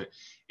movement.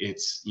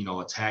 It's,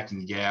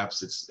 attacking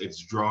gaps.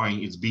 It's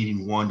drawing, it's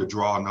beating one to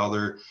draw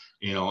another,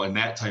 and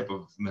that type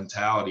of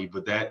mentality.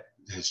 But that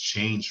has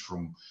changed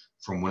from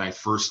when I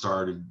first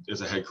started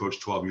as a head coach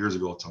 12 years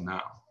ago till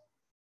now.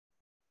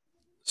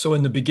 So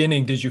in the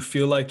beginning, did you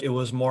feel like it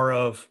was more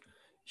of,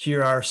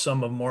 here are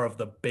some of more of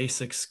the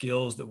basic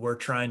skills that we're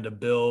trying to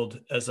build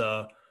as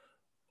a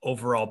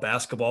overall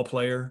basketball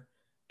player,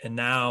 and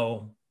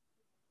now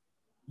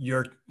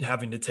you're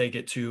having to take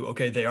it to,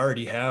 okay, they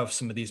already have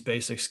some of these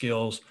basic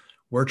skills.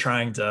 We're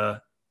trying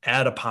to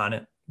add upon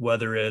it,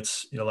 whether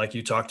it's, like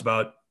you talked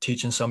about,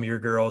 teaching some of your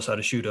girls how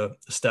to shoot a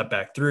step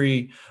back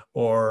three,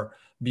 or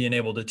being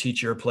able to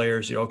teach your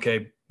players,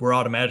 okay, we're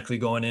automatically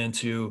going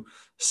into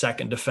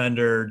second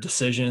defender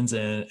decisions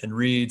and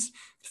reads,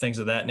 things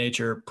of that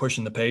nature,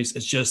 pushing the pace.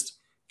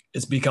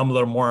 It's become a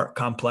little more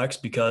complex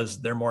because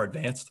they're more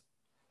advanced.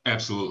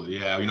 Absolutely.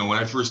 Yeah. When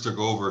I first took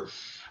over,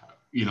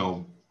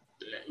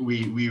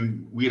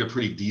 we had a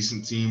pretty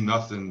decent team,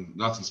 nothing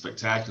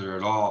spectacular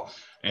at all.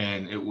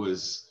 And it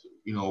was,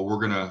 we're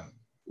going to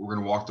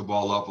walk the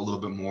ball up a little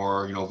bit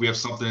more. If we have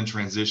something in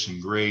transition,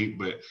 great.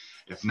 But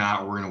if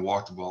not, we're going to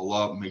walk the ball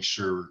up, make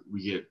sure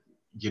we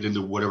get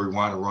into whatever we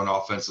want to run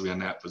offensively on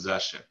that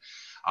possession.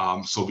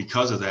 So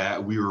because of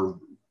that, we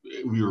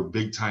were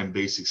big time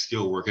basic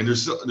skill work, and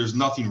there's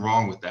nothing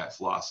wrong with that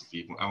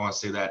philosophy. I want to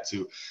say that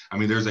too. I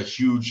mean,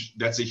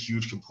 that's a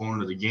huge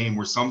component of the game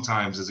where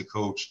sometimes as a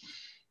coach,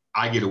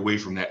 I get away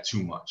from that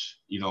too much.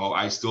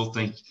 I still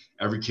think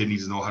every kid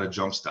needs to know how to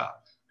jump stop.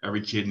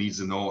 Every kid needs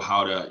to know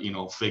how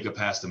to, fake a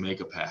pass to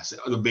make a pass.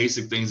 The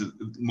basic things that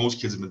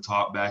most kids have been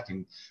taught back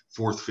in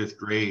 4th, 5th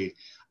grade,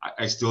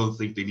 I still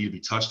think they need to be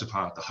touched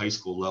upon at the high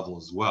school level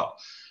as well.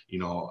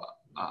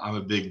 I'm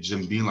a big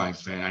Jim Beeline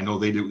fan. I know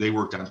they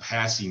worked on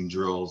passing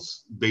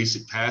drills,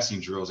 basic passing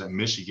drills at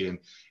Michigan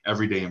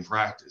every day in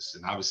practice.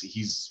 And obviously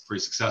he's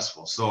pretty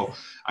successful. So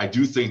I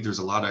do think there's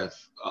a lot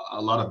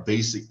of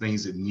basic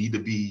things that need to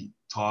be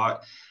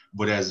taught.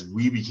 But as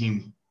we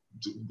became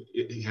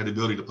it had the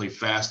ability to play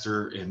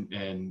faster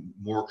and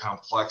more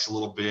complex a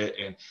little bit,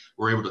 and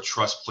we're able to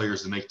trust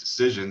players to make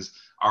decisions.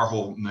 Our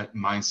whole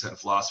mindset and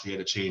philosophy had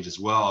to change as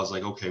well. I was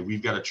like, okay,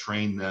 we've got to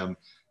train them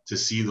to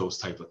see those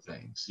type of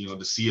things,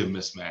 to see a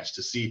mismatch,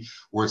 to see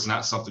where it's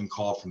not something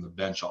called from the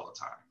bench all the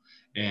time.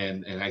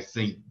 And I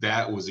think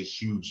that was a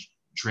huge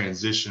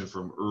transition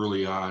from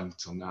early on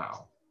till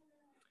now.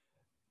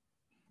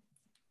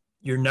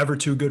 You're never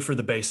too good for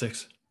the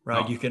basics,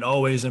 right? No. You can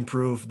always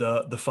improve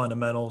the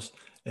fundamentals,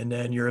 and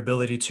then your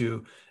ability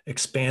to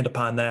expand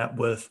upon that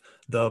with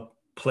the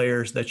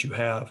players that you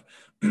have.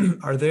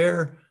 Are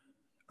there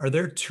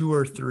 2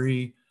 or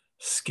 3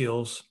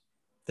 skills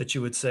that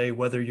you would say,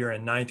 whether you're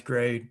in 9th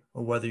grade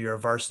or whether you're a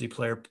varsity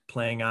player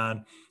playing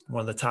on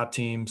one of the top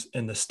teams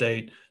in the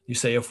state, you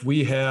say, if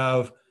we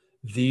have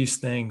these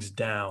things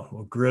down,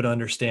 with grit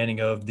understanding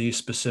of these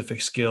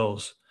specific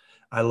skills,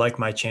 I like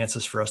my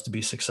chances for us to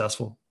be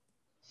successful?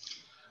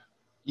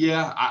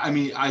 Yeah, I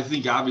mean, I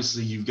think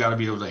obviously you've got to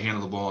be able to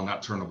handle the ball and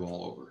not turn the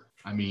ball over.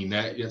 I mean,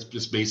 that's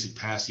just basic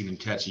passing and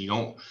catching.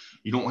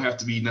 You don't have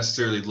to be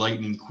necessarily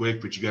lightning quick,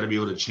 but you got to be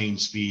able to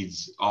change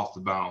speeds off the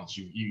bounce.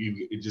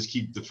 You just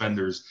keep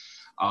defenders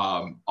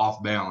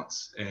off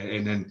balance,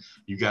 and then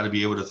you got to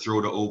be able to throw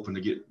to open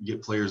to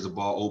get players the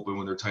ball open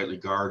when they're tightly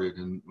guarded.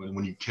 And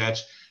when you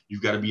catch,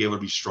 you've got to be able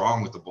to be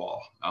strong with the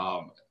ball.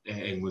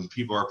 And when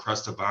people are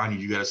pressed up on you,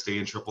 you got to stay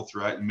in triple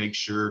threat and make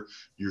sure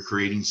you're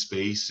creating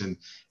space and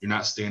you're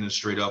not standing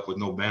straight up with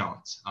no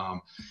balance.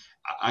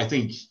 I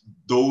think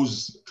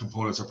those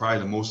components are probably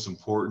the most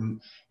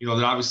important. Then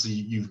obviously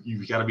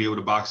you've got to be able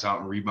to box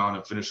out and rebound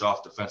and finish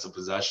off defensive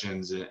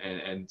possessions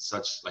and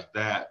such like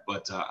that.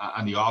 But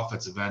on the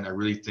offensive end, I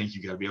really think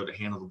you got to be able to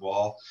handle the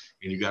ball,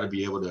 and you got to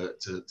be able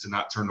to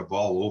not turn the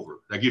ball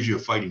over. That gives you a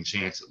fighting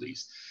chance, at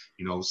least.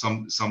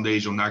 Some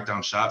days you'll knock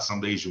down shots, some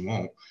days you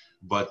won't.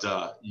 But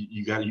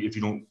if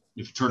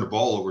you turn the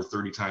ball over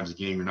 30 times a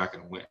game, you're not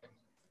going to win.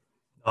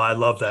 Oh, I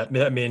love that.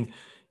 I mean,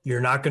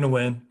 you're not going to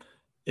win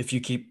if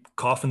you keep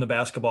coughing the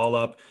basketball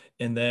up.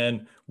 And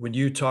then when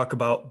you talk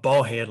about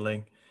ball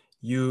handling,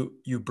 you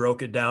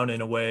broke it down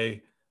in a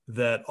way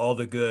that all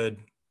the good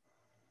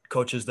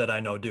coaches that I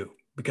know do,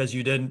 because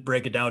you didn't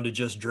break it down to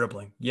just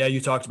dribbling. Yeah, you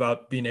talked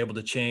about being able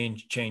to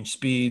change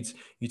speeds.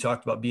 You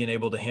talked about being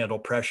able to handle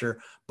pressure,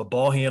 but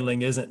ball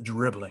handling isn't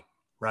dribbling,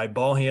 right?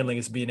 Ball handling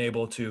is being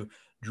able to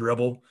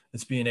dribble.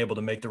 It's being able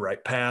to make the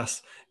right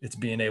pass. It's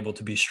being able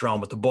to be strong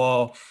with the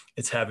ball.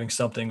 It's having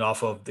something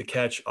off of the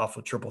catch, off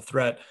of triple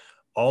threat.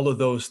 All of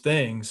those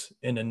things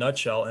in a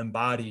nutshell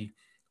embody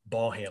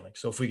ball handling.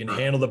 So if we can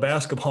handle the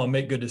basketball and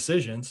make good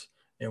decisions,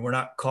 and we're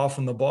not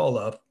coughing the ball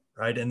up,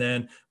 right? And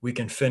then we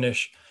can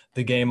finish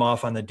the game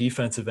off on the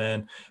defensive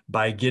end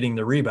by getting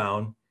the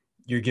rebound,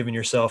 you're giving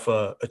yourself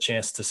a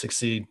chance to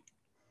succeed.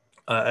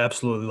 I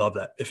absolutely love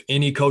that. If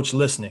any coach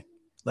listening,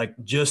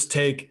 just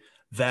take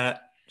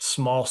that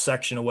small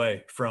section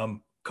away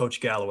from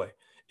Coach Galloway.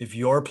 If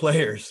your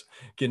players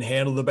can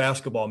handle the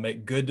basketball,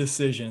 make good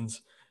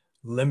decisions,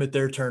 limit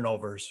their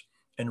turnovers,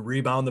 and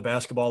rebound the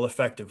basketball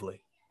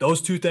effectively,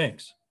 those 2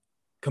 things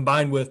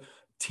combined with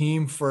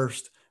team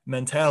first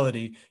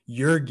mentality,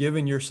 you're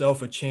giving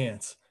yourself a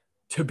chance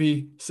to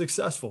be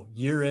successful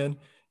year in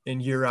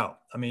and year out.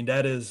 I mean,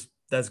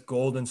 that's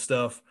golden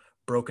stuff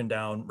broken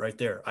down right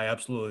there. I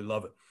absolutely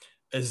love it.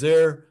 Is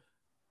there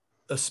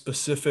a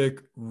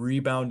specific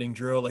rebounding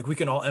drill? We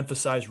can all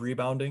emphasize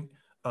rebounding.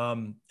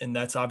 And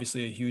that's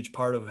obviously a huge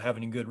part of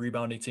having a good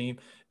rebounding team.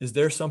 Is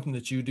there something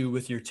that you do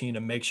with your team to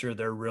make sure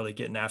they're really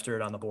getting after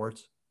it on the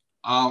boards?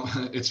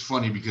 It's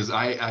funny because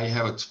I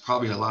have a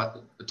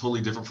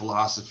totally different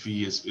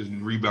philosophy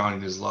in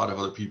rebounding as a lot of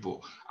other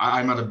people.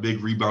 I'm not a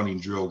big rebounding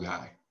drill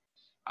guy.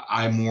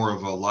 I'm more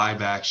of a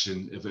live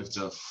action. If it's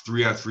a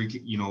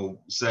 3-on-3,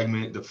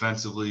 segment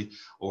defensively,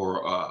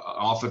 or an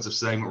offensive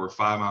segment or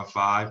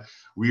 5-on-5,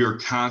 we are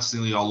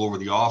constantly all over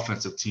the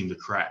offensive team to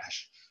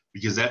crash,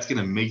 because that's going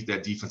to make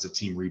that defensive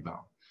team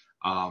rebound.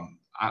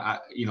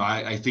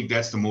 I think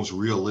that's the most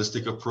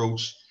realistic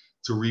approach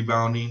to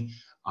rebounding.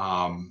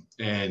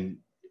 And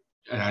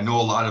I know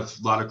a lot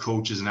of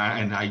coaches, and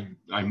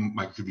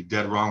I could be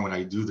dead wrong when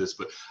I do this,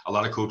 but a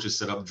lot of coaches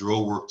set up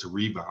drill work to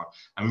rebound.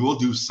 I mean, we'll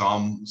do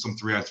some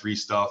 3-on-3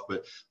 stuff,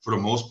 but for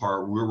the most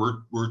part,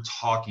 we're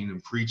talking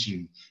and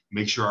preaching,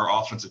 make sure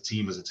our offensive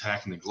team is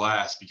attacking the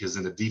glass, because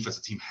then the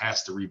defensive team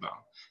has to rebound.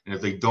 And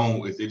if they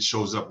don't, it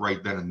shows up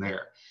right then and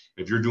there.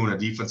 If you're doing a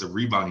defensive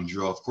rebounding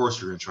drill, of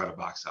course you're going to try to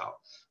box out.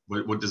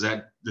 But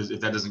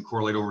if that doesn't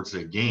correlate over to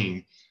the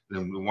game,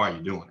 then why are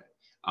you doing it?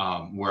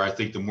 Where I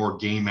think the more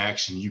game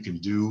action you can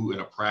do in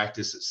a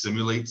practice that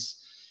simulates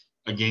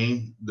a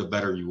game, the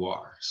better you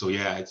are. So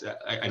yeah,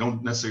 I'm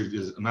not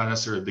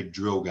necessarily a big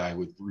drill guy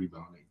with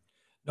rebounding.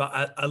 No,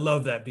 I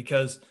love that,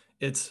 because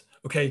it's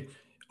okay.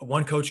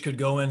 One coach could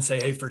go in and say,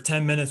 hey, for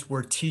 10 minutes,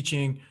 we're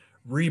teaching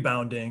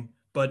rebounding,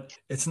 but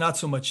it's not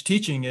so much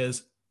teaching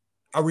as,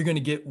 are we going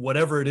to get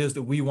whatever it is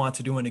that we want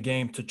to do in a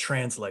game to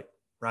translate,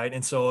 right?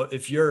 And so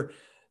if you're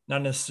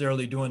not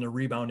necessarily doing the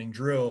rebounding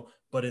drill,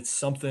 but it's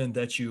something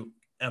that you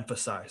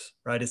emphasize,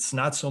 right? It's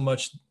not so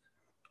much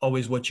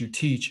always what you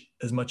teach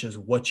as much as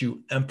what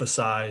you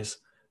emphasize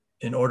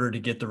in order to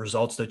get the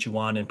results that you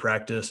want in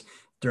practice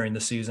during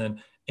the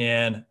season.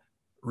 And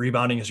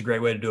rebounding is a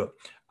great way to do it.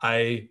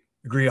 I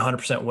agree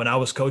 100%. When I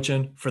was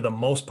coaching, for the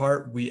most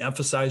part, we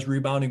emphasized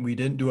rebounding. We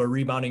didn't do a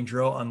rebounding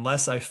drill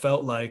unless I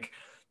felt like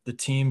the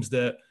teams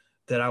that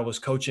I was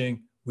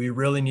coaching, we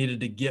really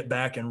needed to get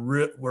back and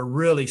we're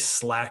really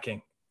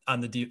slacking on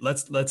the deep.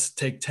 Let's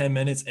take 10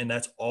 minutes and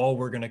that's all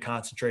we're going to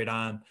concentrate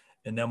on.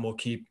 And then we'll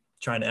keep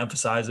trying to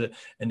emphasize it.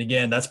 And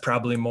again, that's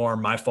probably more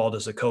my fault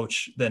as a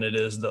coach than it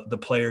is the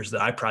players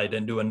that I probably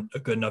didn't do a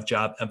good enough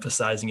job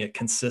emphasizing it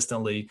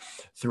consistently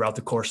throughout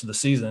the course of the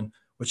season,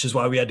 which is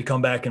why we had to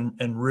come back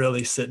and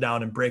really sit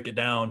down and break it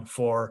down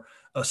for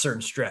a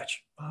certain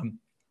stretch.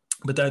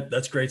 But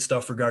that's great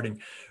stuff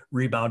regarding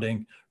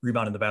rebounding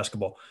the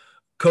basketball.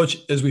 Coach,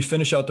 as we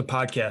finish out the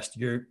podcast,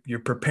 you're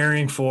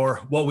preparing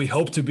for what we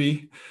hope to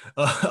be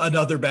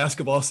another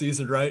basketball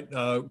season, right?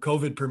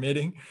 COVID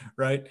permitting,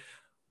 right?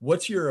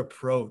 What's your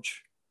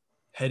approach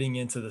heading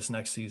into this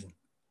next season?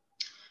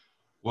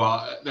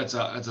 Well, that's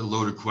a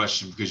loaded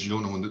question because you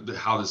don't know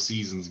how the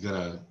season's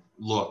gonna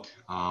look.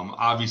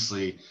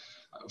 Obviously,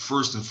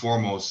 first and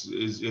foremost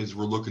is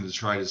we're looking to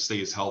try to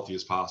stay as healthy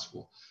as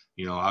possible.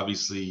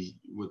 Obviously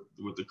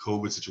with the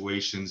COVID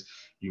situations,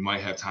 you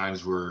might have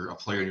times where a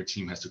player in your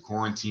team has to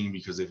quarantine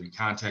because they've been in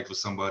contact with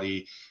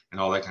somebody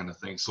and all that kind of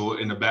thing. So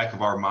in the back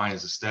of our mind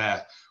as a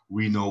staff,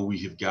 we know we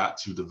have got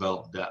to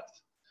develop depth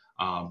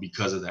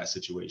because of that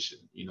situation.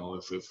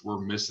 If we're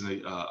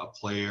missing a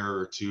player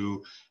or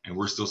two and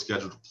we're still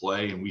scheduled to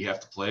play and we have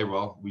to play,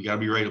 well, we got to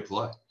be ready to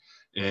play.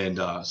 And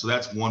so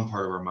that's one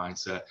part of our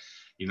mindset.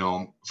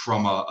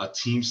 From a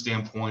team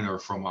standpoint or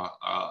from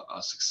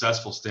a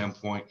successful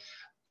standpoint,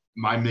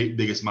 my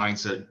biggest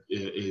mindset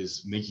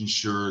is making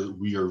sure that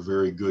we are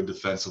very good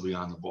defensively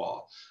on the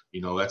ball.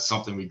 That's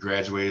something we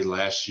graduated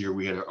last year.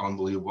 We had an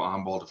unbelievable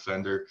on-ball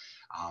defender,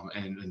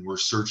 and we're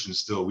searching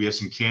still. We have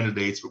some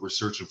candidates, but we're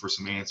searching for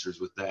some answers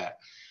with that.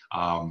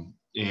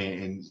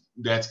 And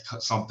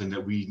that's something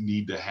that we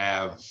need to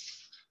have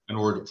in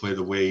order to play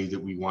the way that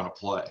we want to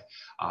play.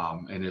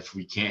 And if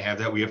we can't have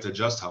that, we have to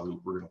adjust how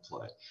we're going to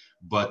play.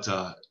 But,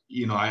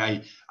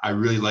 I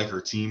really like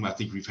our team. I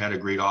think we've had a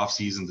great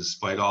offseason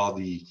despite all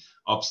the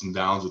ups and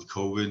downs with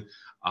COVID.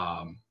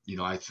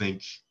 I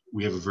think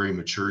we have a very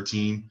mature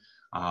team.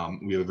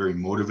 We have a very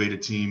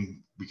motivated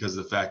team because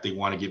of the fact they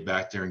want to get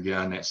back there and get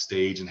on that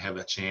stage and have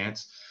a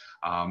chance.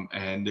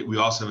 And we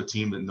also have a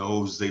team that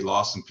knows they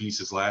lost some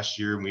pieces last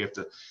year and we have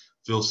to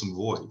fill some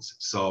voids.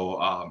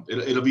 So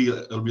it'll be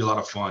a lot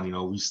of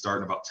fun. We start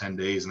in about 10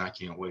 days and I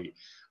can't wait.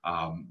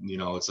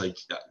 It's like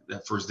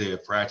that first day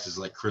of practice is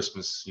like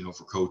Christmas,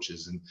 for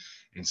coaches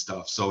and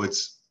stuff. So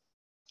it's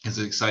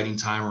an exciting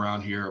time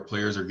around here. Our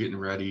players are getting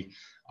ready,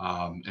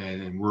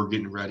 and we're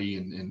getting ready,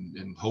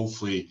 and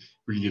hopefully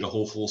we can get a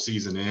whole full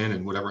season in,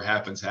 and whatever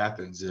happens.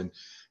 And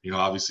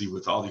obviously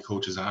with all the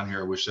coaches on here,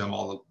 I wish them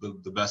all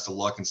the best of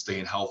luck in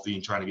staying healthy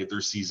and trying to get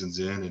their seasons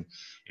in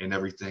and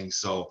everything.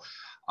 So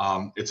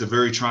it's a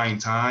very trying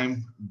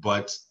time,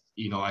 but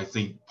I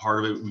think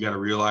part of it we got to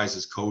realize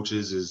as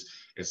coaches is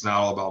it's not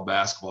all about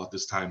basketball at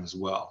this time as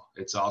well.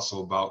 It's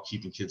also about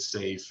keeping kids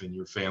safe and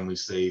your family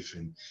safe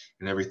and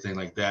everything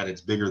like that. It's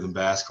bigger than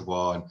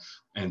basketball,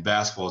 and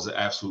basketball is an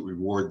absolute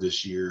reward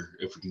this year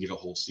if we can get a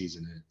whole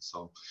season in.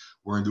 So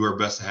we're going to do our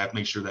best to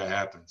make sure that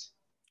happens.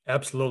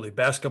 Absolutely.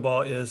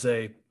 Basketball is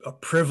a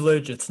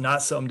privilege. It's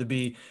not something to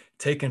be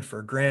taken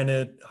for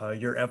granted.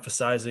 You're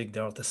emphasizing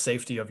the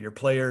safety of your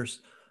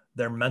players,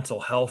 their mental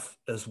health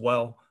as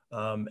well.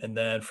 And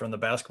then from the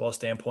basketball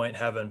standpoint,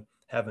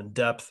 having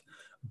depth,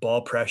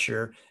 ball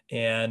pressure,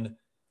 and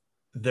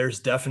there's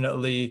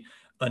definitely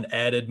an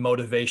added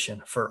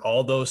motivation for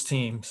all those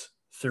teams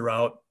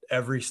throughout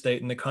every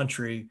state in the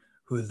country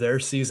who their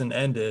season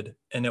ended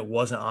and it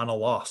wasn't on a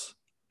loss.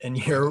 And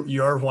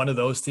you're one of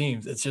those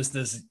teams. It's just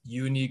this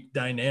unique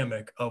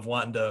dynamic of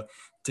wanting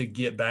to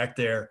get back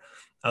there.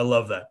 I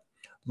love that.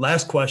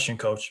 Last question,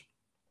 Coach.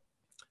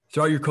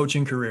 Throughout your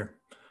coaching career,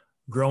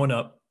 growing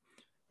up,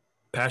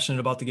 passionate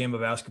about the game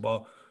of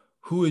basketball,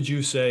 who would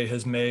you say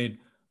has made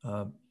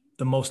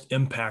the most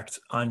impact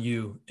on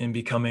you in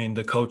becoming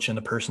the coach and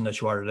the person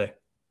that you are today?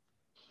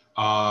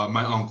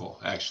 My uncle,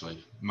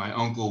 actually. My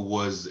uncle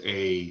was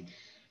a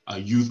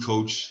youth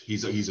coach. He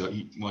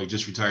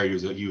just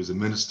retired. He was a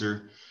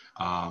minister,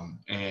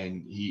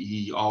 and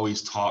he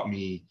always taught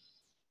me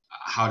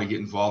how to get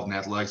involved in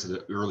athletics at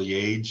an early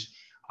age.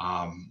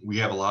 We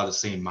have a lot of the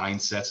same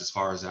mindsets as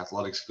far as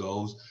athletics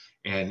goes,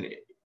 and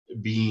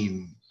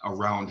being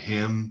around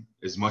him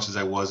as much as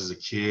I was as a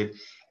kid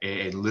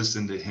and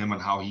listen to him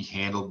and how he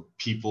handled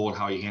people and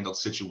how he handled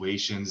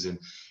situations and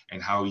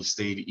how he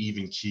stayed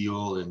even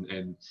keel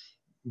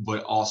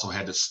but also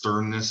had the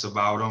sternness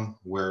about him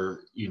where,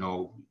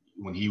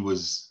 when he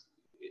was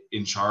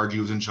in charge, he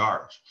was in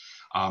charge.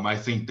 I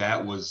think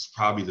that was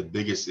probably the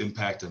biggest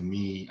impact of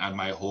me on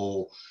my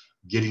whole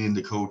getting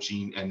into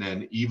coaching and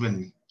then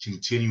even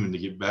continuing to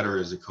get better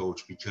as a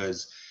coach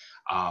because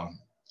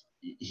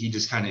he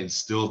just kind of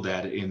instilled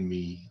that in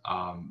me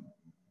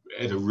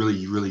at a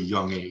really, really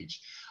young age.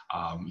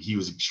 He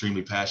was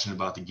extremely passionate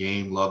about the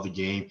game, loved the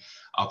game,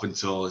 up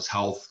until his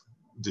health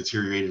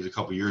deteriorated a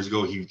couple of years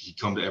ago. He'd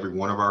come to every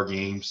one of our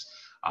games,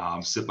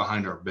 sit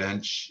behind our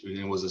bench, and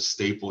it was a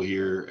staple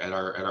here at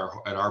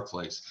our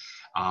place,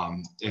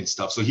 and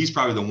stuff. So he's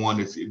probably the one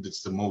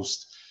that's the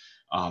most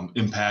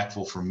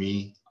impactful for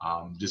me,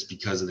 just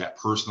because of that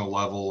personal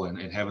level and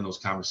having those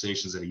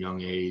conversations at a young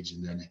age,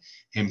 and then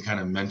him kind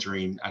of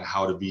mentoring on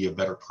how to be a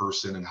better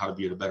person and how to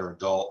be a better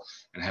adult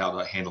and how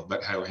to handle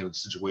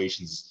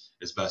situations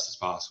as best as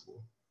possible.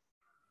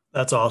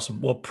 That's awesome.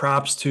 Well,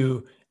 props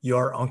to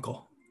your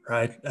uncle,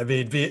 right? I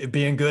mean,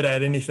 being good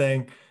at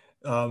anything,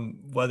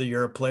 whether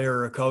you're a player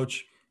or a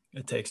coach,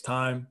 it takes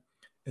time,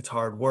 it's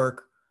hard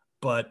work,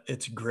 but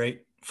it's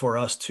great for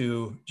us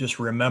to just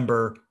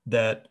remember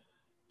that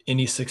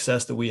any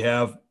success that we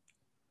have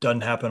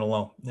doesn't happen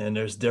alone. And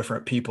there's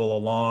different people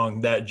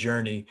along that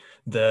journey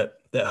that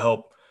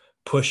help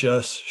push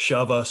us,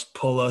 shove us,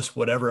 pull us,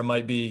 whatever it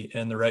might be,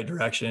 in the right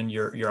direction.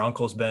 Your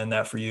uncle's been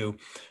that for you.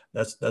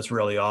 That's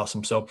really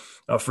awesome. So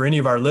for any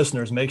of our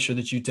listeners, make sure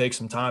that you take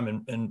some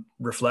time and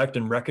reflect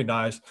and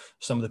recognize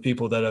some of the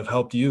people that have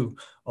helped you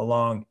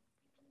along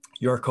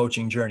your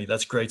coaching journey.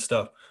 That's great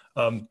stuff.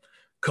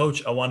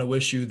 Coach, I want to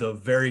wish you the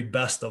very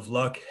best of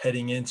luck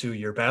heading into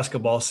your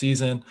basketball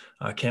season.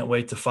 I can't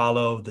wait to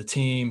follow the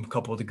team, a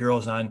couple of the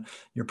girls on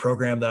your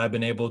program that I've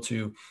been able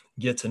to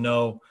get to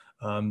know.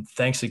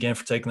 Thanks again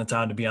for taking the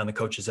time to be on the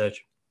Coach's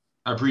Edge.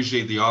 I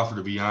appreciate the offer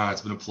to be on.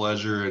 It's been a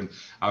pleasure. And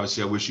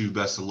obviously I wish you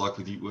best of luck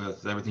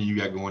with everything you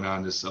got going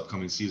on this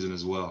upcoming season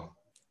as well.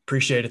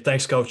 Appreciate it.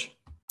 Thanks, Coach.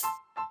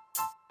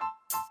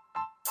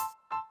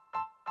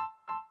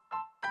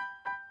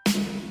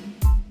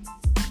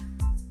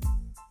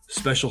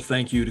 Special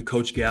thank you to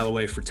Coach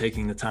Galloway for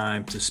taking the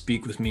time to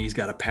speak with me. He's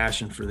got a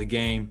passion for the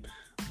game,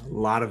 a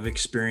lot of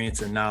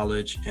experience and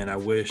knowledge, and I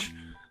wish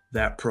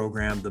that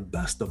program the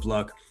best of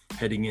luck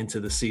heading into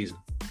the season.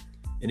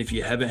 And if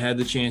you haven't had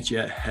the chance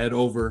yet, head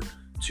over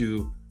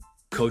to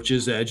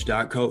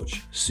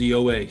coachesedge.coach,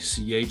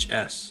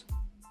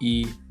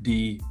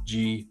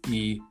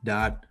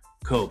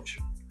 COACHSEDGE.coach.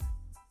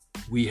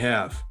 We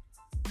have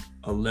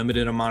a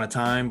limited amount of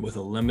time with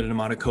a limited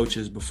amount of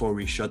coaches before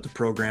we shut the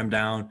program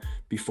down,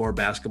 before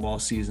basketball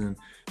season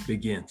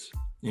begins.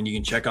 And you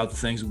can check out the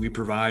things that we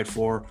provide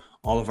for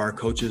all of our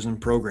coaches and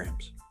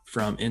programs,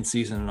 from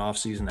in-season and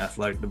off-season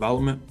athletic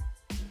development,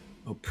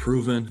 a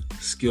proven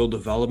skill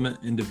development,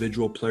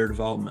 individual player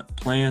development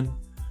plan,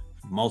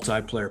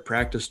 multiplayer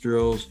practice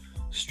drills,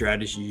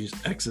 strategies,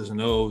 X's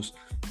and O's,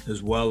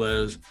 as well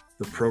as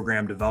the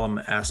program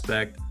development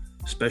aspect,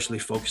 especially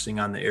focusing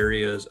on the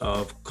areas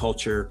of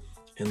culture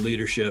and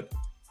leadership,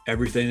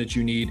 everything that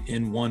you need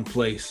in one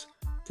place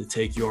to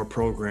take your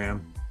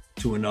program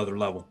to another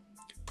level.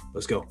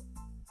 Let's go.